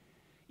 and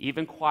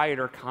even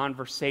quieter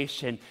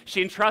conversation.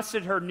 She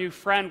entrusted her new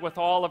friend with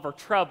all of her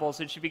troubles,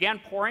 and she began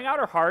pouring out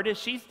her heart as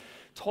she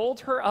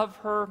told her of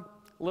her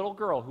little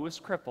girl who was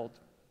crippled.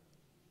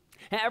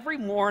 And every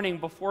morning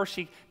before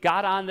she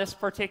got on this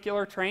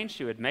particular train,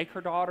 she would make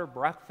her daughter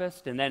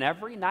breakfast, and then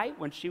every night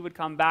when she would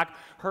come back,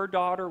 her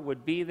daughter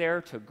would be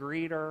there to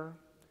greet her,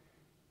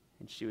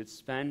 and she would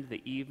spend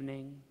the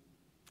evening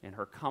in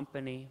her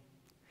company.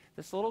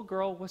 This little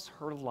girl was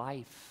her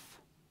life.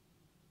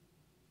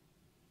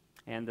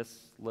 And this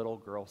little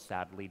girl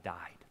sadly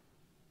died.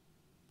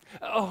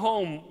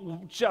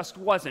 Home just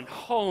wasn't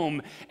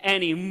home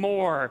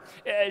anymore.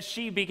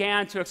 She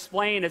began to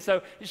explain as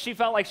though she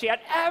felt like she had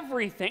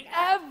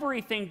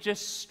everything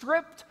just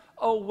stripped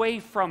away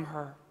from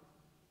her.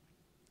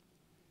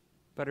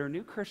 But her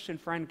new Christian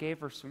friend gave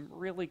her some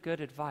really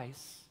good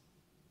advice.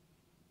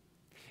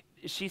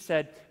 She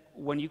said,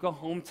 when you go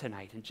home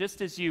tonight, and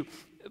just as you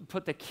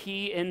put the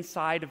key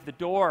inside of the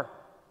door,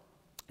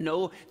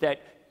 know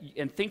that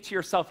and think to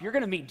yourself, you're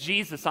going to meet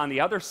Jesus on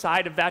the other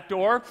side of that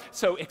door.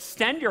 So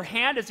extend your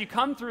hand as you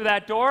come through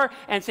that door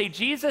and say,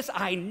 Jesus,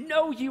 I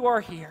know you are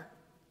here.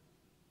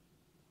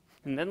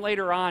 And then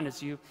later on,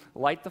 as you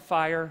light the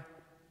fire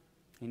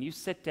and you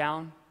sit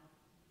down,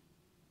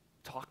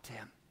 talk to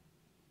him.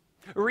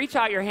 Reach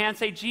out your hand,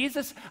 say,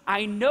 Jesus,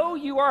 I know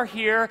you are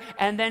here,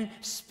 and then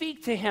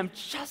speak to him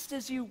just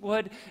as you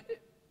would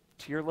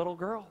to your little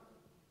girl.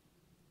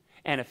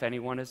 And if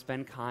anyone has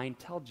been kind,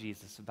 tell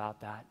Jesus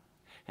about that.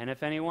 And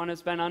if anyone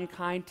has been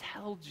unkind,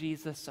 tell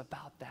Jesus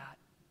about that.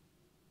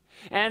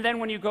 And then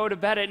when you go to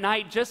bed at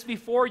night, just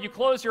before you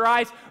close your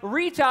eyes,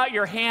 reach out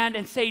your hand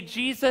and say,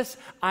 Jesus,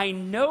 I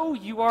know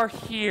you are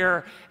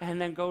here,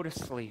 and then go to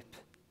sleep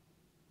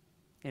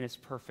in his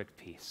perfect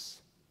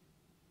peace.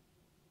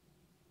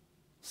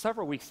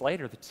 Several weeks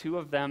later, the two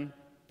of them,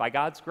 by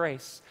God's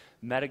grace,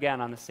 met again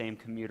on the same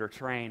commuter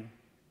train.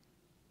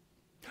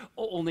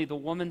 Only the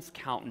woman's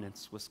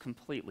countenance was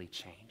completely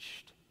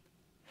changed.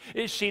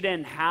 She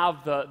didn't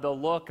have the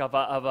look of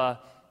a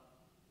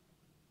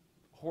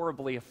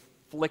horribly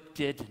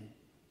afflicted and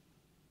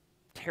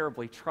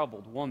terribly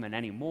troubled woman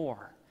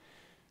anymore.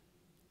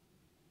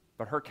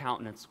 But her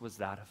countenance was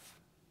that of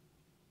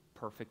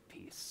perfect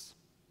peace.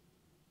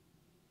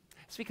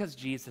 It's because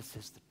Jesus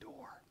is the door.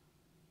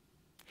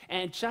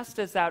 And just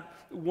as that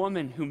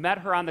woman who met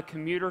her on the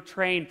commuter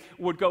train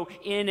would go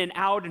in and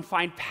out and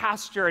find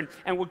pasture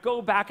and would go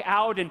back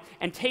out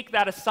and take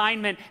that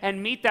assignment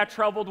and meet that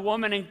troubled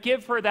woman and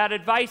give her that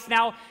advice,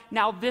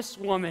 now this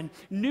woman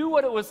knew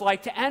what it was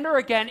like to enter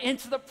again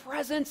into the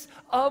presence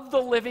of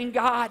the living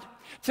God,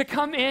 to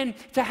come in,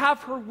 to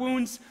have her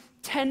wounds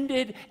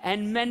tended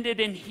and mended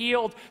and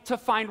healed, to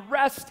find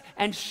rest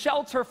and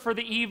shelter for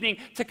the evening,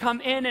 to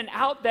come in and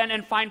out then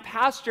and find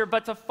pasture,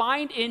 but to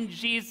find in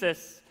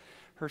Jesus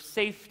her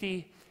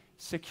safety,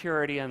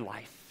 security, and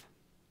life.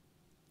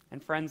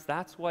 And friends,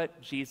 that's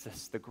what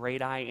Jesus, the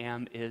great I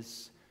am,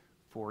 is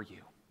for you.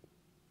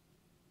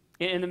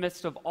 In the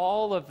midst of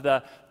all of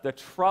the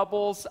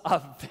troubles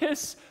of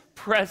this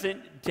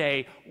present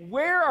day,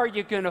 where are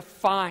you going to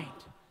find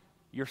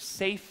your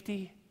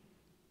safety,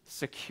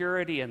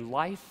 security, and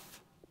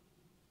life?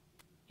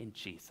 In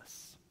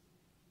Jesus.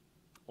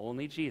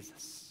 Only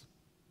Jesus.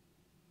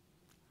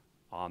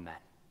 Amen.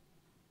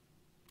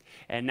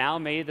 And now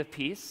may the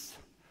peace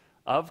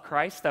of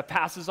Christ that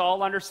passes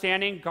all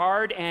understanding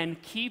guard and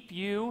keep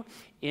you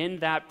in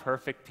that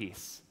perfect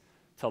peace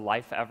to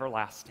life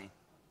everlasting.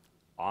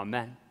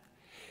 Amen.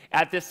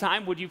 At this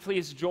time, would you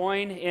please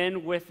join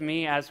in with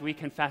me as we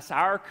confess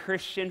our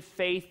Christian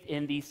faith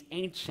in these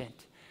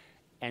ancient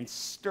and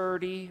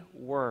sturdy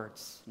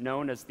words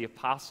known as the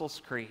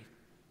Apostles' Creed.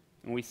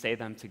 And we say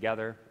them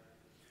together.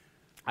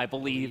 I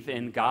believe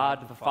in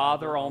God, the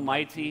Father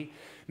Almighty,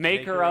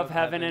 maker of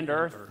heaven and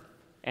earth,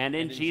 and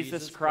in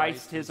Jesus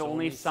Christ, his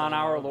only Son,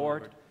 our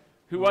Lord,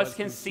 who was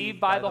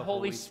conceived by the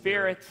Holy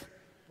Spirit,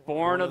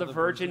 born of the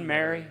Virgin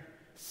Mary,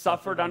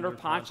 suffered under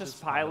Pontius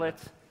Pilate,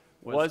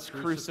 was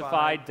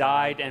crucified,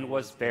 died, and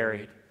was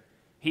buried.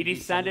 He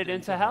descended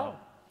into hell.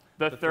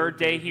 The third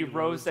day he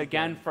rose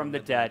again from the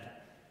dead.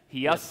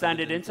 He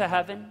ascended into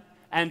heaven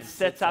and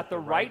sits at the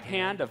right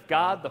hand of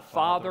God the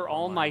Father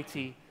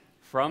Almighty.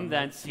 From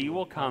thence he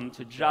will come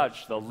to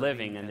judge the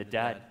living and the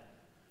dead.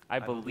 I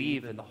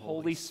believe in the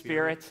Holy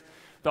Spirit,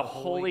 the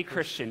holy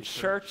Christian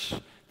church,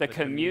 the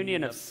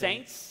communion of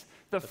saints,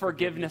 the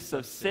forgiveness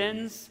of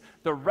sins,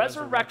 the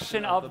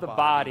resurrection of the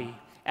body,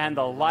 and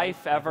the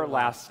life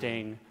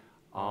everlasting.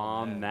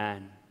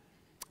 Amen.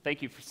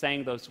 Thank you for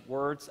saying those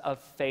words of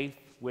faith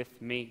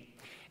with me,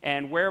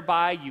 and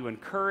whereby you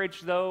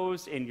encourage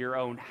those in your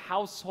own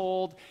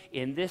household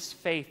in this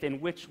faith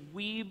in which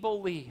we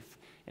believe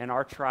in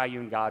our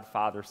triune God,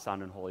 Father,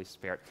 Son, and Holy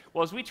Spirit.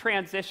 Well, as we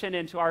transition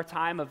into our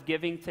time of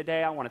giving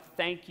today, I want to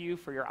thank you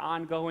for your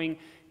ongoing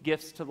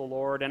gifts to the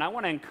Lord. And I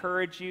want to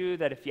encourage you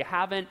that if you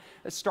haven't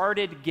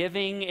started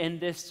giving in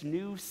this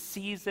new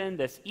season,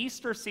 this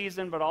Easter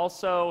season, but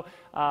also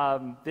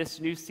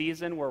this new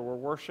season where we're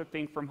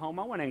worshiping from home,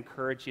 I want to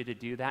encourage you to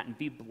do that and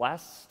be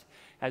blessed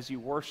as you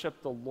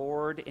worship the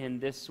Lord in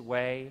this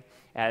way,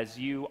 as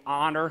you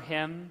honor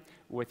him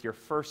with your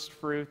first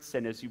fruits,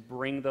 and as you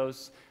bring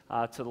those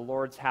to the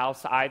Lord's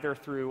house, either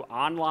through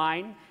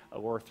online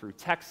or through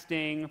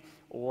texting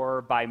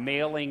or by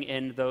mailing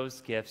in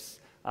those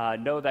gifts,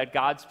 know that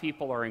God's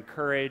people are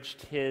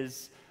encouraged,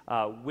 his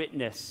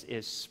witness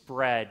is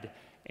spread,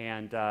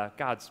 and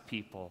God's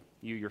people,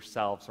 you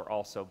yourselves, are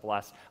also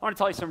blessed. I want to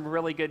tell you some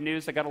really good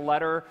news. I got a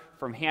letter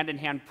from Hand in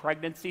Hand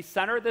Pregnancy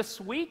Center this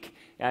week.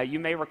 You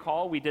may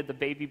recall we did the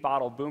baby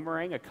bottle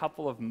boomerang a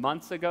couple of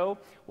months ago.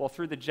 Well,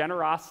 through the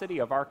generosity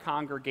of our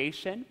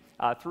congregation,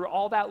 through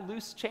all that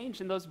loose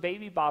change in those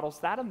baby bottles,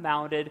 that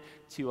amounted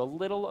to a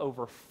little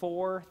over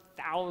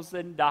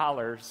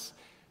 $4,000.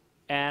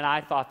 And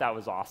I thought that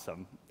was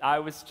awesome. I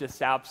was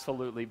just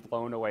absolutely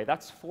blown away.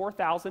 That's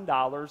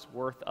 $4,000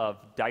 worth of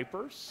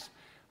diapers,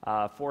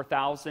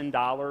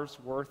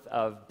 $4,000 worth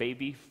of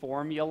baby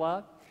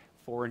formula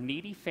for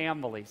needy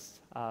families,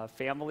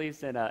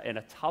 families in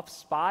a tough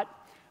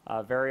spot,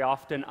 very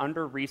often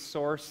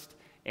under-resourced,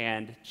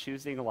 and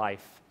choosing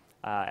life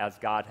as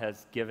God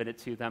has given it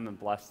to them and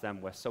blessed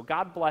them with. So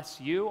God bless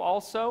you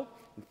also,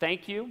 and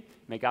thank you.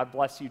 May God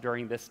bless you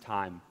during this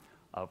time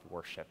of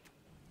worship.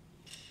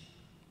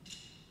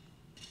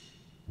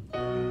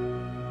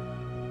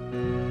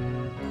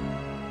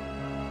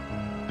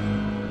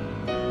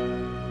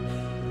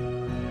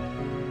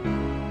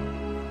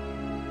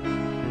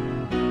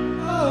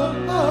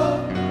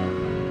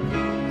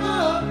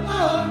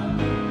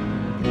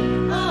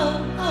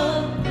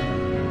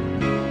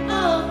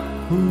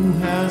 Who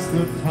has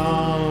the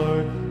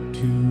power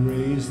to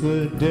raise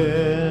the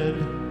dead?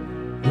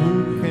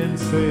 Who can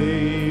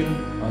save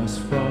us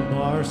from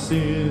our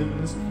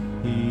sins?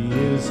 He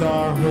is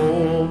our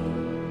hope,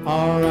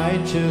 our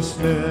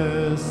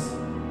righteousness.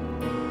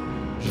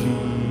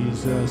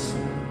 Jesus,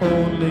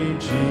 only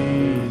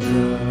Jesus.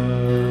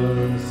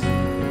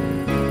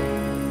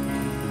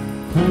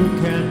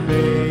 Who can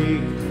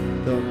make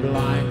the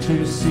blind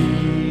to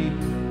see?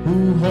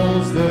 Who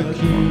holds the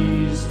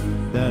keys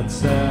that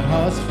set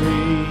us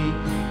free?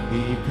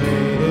 He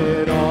paid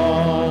it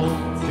all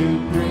to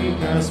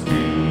bring us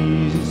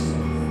peace.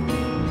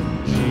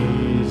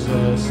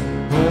 Jesus,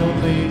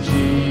 only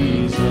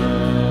Jesus.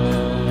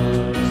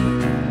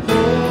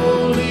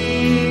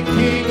 Holy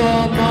King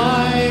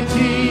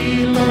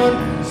Almighty, Lord,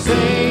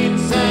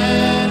 saints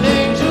and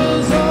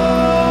angels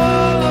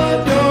all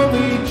adore.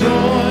 We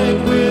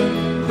join with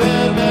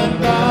them and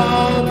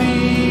bow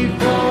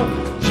before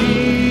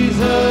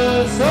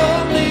Jesus,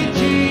 only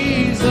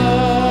Jesus.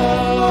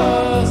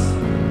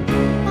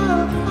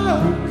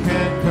 Who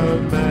can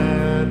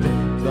command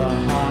the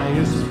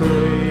highest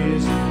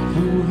praise?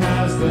 Who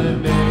has the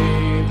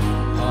name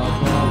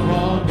above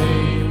all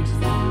names?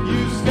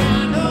 You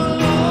stand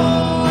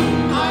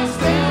alone, I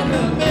stand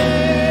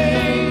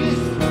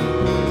amazed.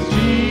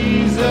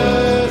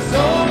 Jesus,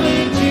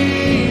 only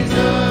Jesus.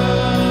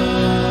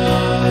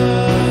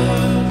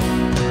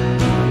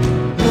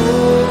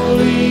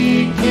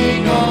 Holy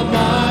King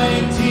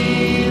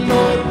Almighty,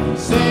 Lord,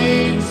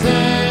 saints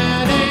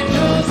and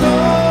angels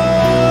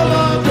all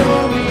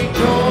adore. We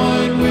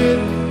join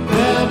with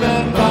them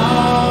and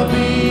bow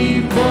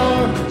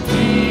before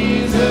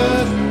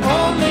Jesus,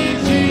 only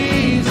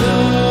Jesus.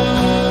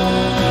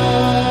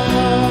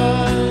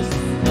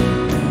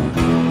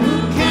 Who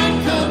can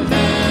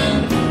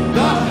command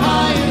the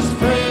highest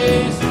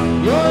praise?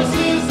 Yours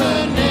is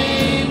the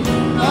name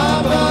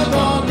above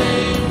all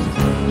names.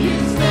 You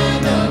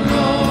stand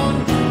alone,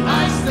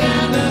 I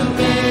stand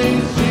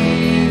amazed.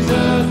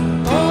 Jesus,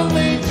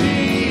 only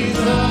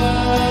Jesus.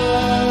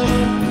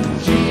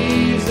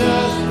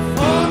 Jesus,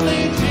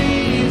 only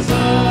Jesus.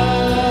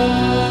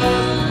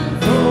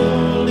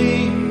 Holy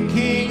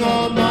King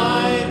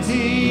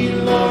Almighty,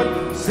 Lord,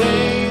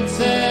 saints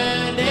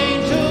and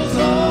angels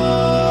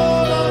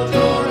all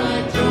adore.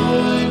 I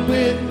join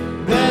with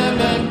them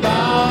and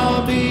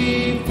bow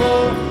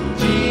before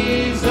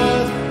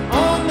Jesus,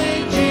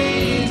 only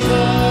Jesus.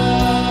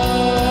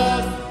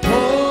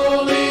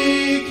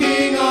 Holy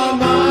King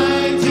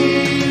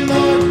Almighty,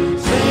 Lord,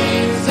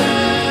 saints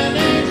and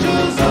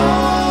angels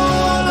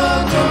all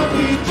adore.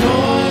 We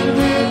join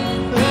with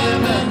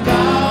them and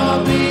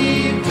bow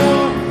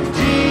before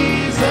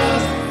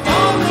Jesus,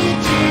 only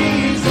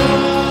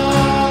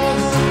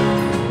Jesus.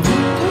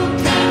 Who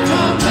can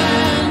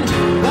command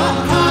the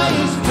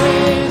highest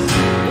praise?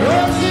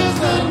 Yours is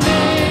the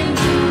name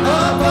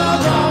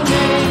above all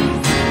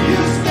names.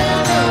 You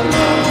stand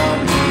alone,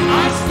 I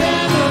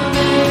stand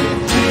amazed.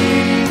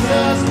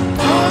 Jesus,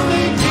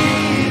 only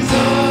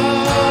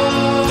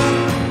Jesus.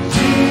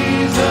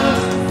 Jesus,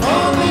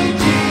 only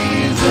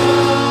Jesus.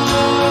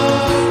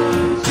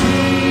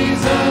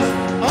 Jesus,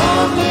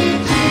 only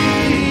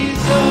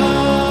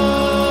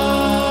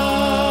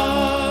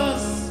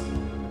Jesus.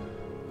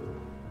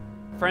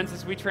 Friends,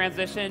 as we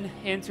transition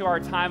into our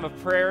time of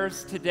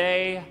prayers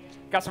today,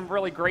 got some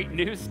really great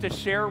news to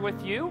share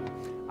with you.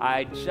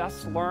 I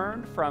just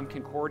learned from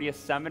Concordia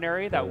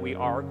Seminary that we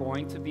are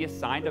going to be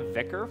assigned a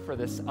vicar for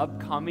this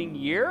upcoming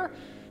year.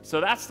 So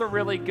that's the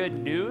really good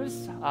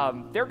news.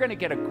 They're going to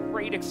get a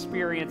great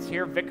experience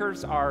here.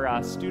 Vicars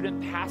are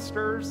student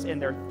pastors in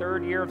their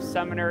third year of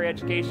seminary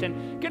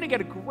education. Going to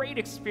get a great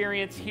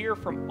experience here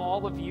from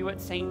all of you at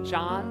St.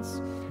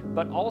 John's,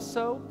 but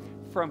also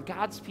from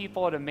God's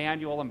people at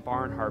Emmanuel and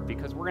Barnhart,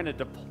 because we're going to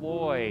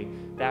deploy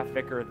that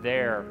vicar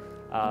there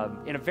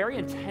in a very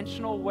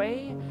intentional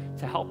way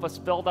to help us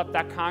build up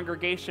that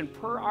congregation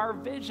per our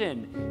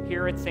vision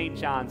here at St.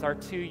 John's, our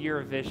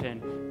 2-year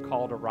vision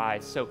called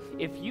Arise. So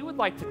if you would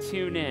like to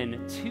tune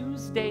in,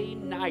 Tuesday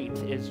night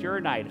is your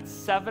night. It's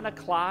 7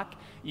 o'clock.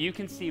 You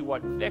can see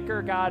what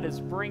vicar God is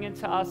bringing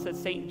to us at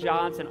St.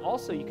 John's, and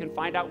also you can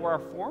find out where our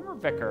former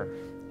vicar,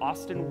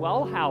 Austin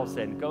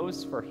Wellhausen,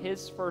 goes for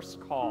his first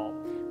call.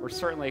 We're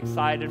certainly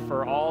excited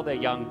for all the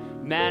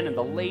young men and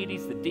the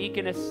ladies, the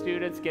deaconess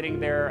students getting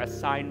their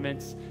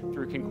assignments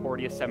through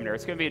Concordia Seminary.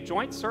 It's going to be a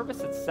joint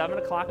service at 7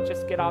 o'clock.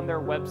 Just get on their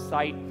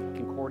website,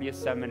 Concordia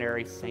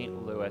Seminary,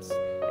 St. Louis,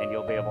 and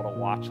you'll be able to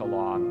watch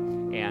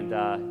along. And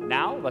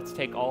now let's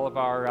take all of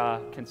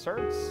our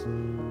concerns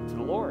to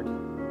the Lord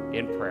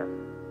in prayer.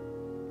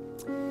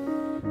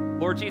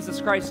 Lord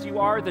Jesus Christ, you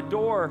are the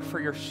door for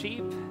your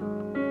sheep.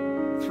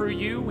 Through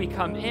you we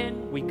come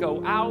in, we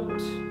go out,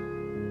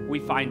 we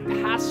find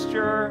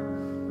pasture,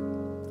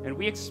 and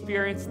we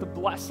experience the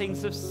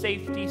blessings of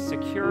safety,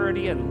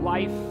 security, and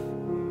life.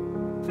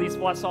 Please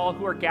bless all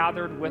who are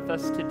gathered with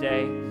us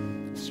today.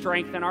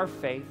 Strengthen our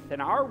faith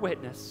and our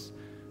witness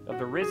of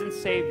the risen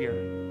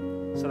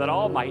Savior, so that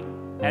all might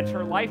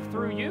enter life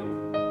through you.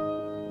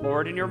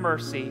 Lord, in your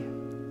mercy,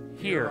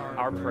 hear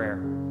our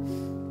prayer.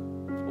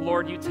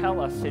 Lord, you tell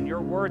us in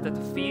your word that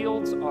the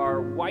fields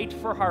are white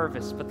for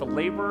harvest, but the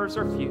laborers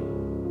are few.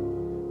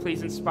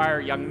 Please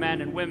inspire young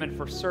men and women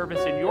for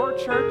service in your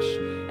church,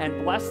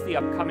 and bless the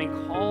upcoming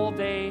call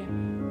day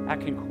at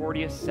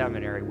Concordia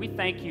Seminary. We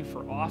thank you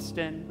for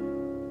Austin.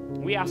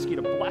 We ask you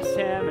to bless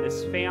him and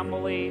his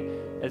family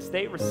as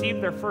they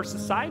receive their first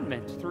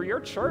assignment through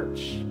your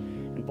church.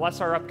 And bless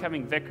our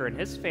upcoming vicar and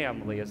his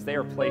family as they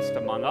are placed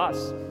among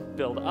us.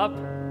 Build up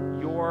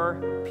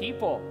your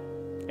people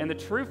in the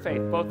true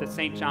faith, both at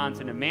St. John's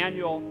and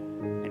Emmanuel,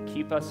 and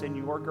keep us in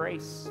your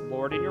grace.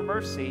 Lord, in your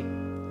mercy,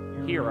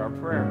 hear our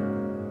prayer.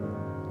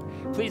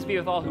 Please be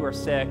with all who are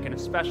sick, and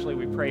especially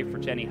we pray for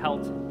Jenny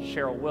Helton,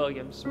 Cheryl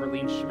Williams,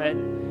 Merlene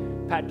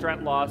Schmidt, Pat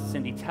Drentlaw,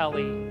 Cindy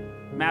Telly,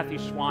 Matthew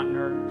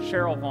Schwantner,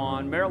 Cheryl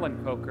Vaughn,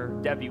 Marilyn Coker,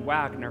 Debbie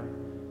Wagner,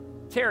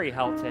 Terry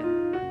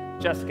Helton,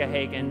 Jessica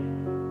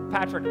Hagan,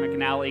 Patrick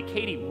McNally,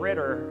 Katie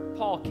Ritter,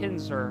 Paul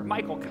Kinzer,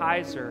 Michael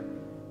Kaiser,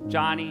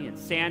 Johnny and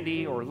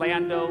Sandy,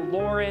 Orlando,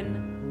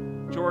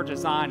 Lauren, George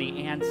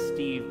Azani, and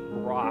Steve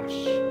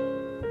Rosh.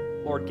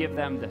 Lord, give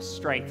them the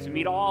strength to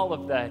meet all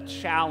of the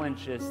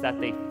challenges that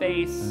they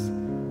face.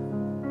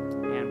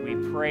 And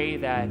we pray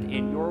that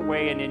in your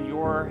way and in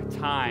your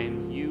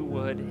time, you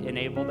would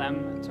enable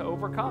them to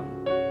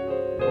overcome.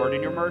 Lord,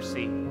 in your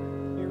mercy,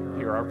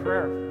 hear our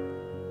prayer.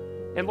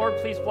 And Lord,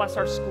 please bless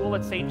our school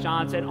at St.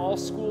 John's and all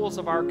schools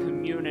of our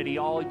community,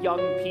 all young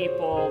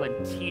people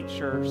and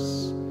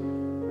teachers.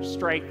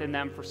 Strengthen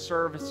them for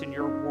service in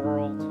your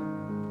world.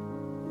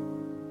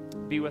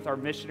 Be with our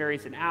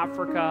missionaries in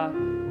Africa.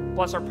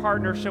 Bless our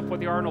partnership with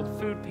the Arnold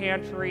Food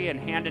Pantry and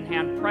Hand in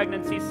Hand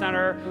Pregnancy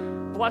Center.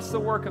 Bless the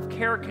work of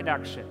Care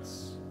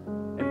Connections.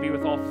 And be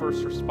with all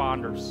first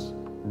responders,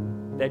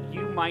 that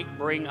you might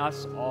bring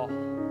us all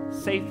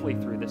safely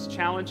through this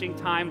challenging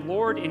time.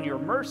 Lord, in your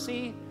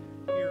mercy,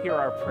 hear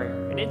our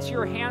prayer. And into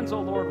your hands,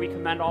 O Lord, we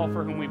commend all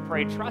for whom we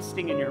pray,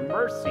 trusting in your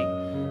mercy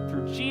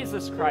through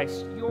Jesus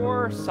Christ,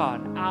 your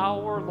Son,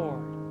 our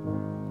Lord,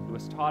 who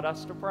has taught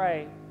us to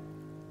pray.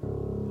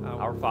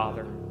 Our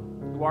Father,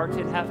 who art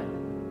in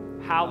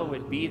heaven,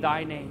 hallowed be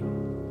thy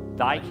name.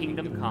 Thy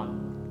kingdom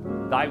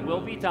come, thy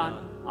will be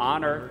done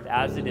on earth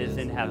as it is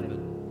in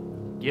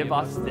heaven. Give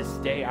us this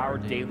day our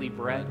daily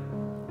bread,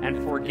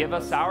 and forgive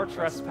us our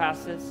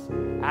trespasses,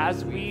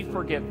 as we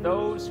forgive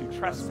those who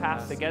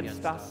trespass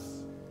against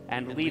us.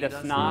 And lead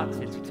us not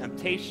into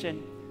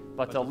temptation,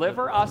 but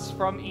deliver us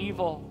from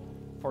evil.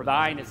 For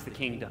thine is the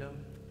kingdom,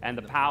 and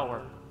the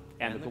power,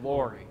 and the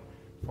glory,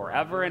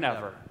 forever and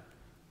ever.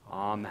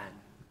 Amen.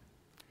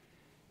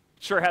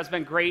 Sure has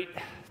been great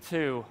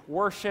to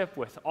worship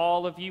with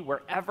all of you,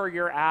 wherever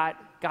you're at.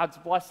 God's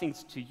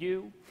blessings to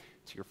you,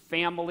 to your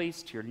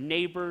families, to your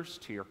neighbors,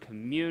 to your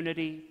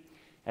community.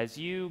 As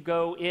you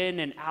go in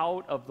and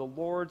out of the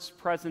Lord's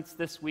presence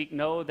this week,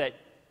 know that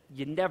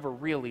you never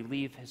really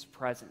leave his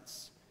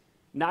presence.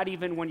 Not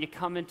even when you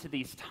come into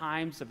these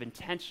times of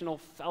intentional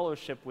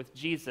fellowship with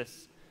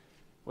Jesus,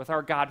 with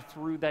our God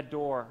through that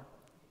door.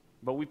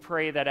 But we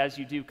pray that as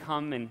you do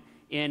come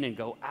in and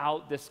go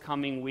out this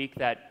coming week,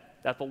 that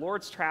the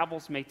Lord's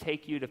travels may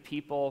take you to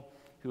people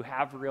who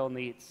have real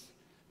needs,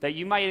 that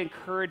you might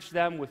encourage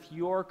them with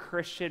your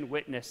Christian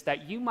witness,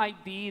 that you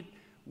might be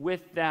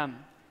with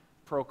them,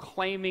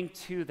 proclaiming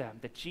to them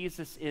that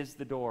Jesus is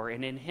the door,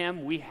 and in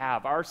him we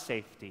have our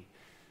safety,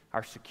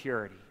 our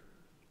security,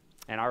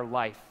 and our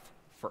life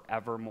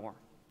forevermore.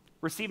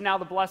 Receive now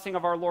the blessing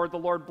of our Lord. The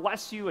Lord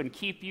bless you and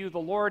keep you. The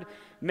Lord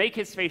make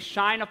his face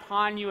shine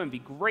upon you and be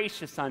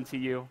gracious unto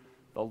you.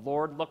 The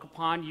Lord look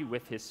upon you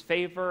with his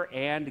favor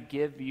and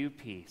give you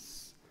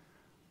peace.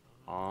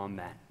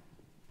 Amen.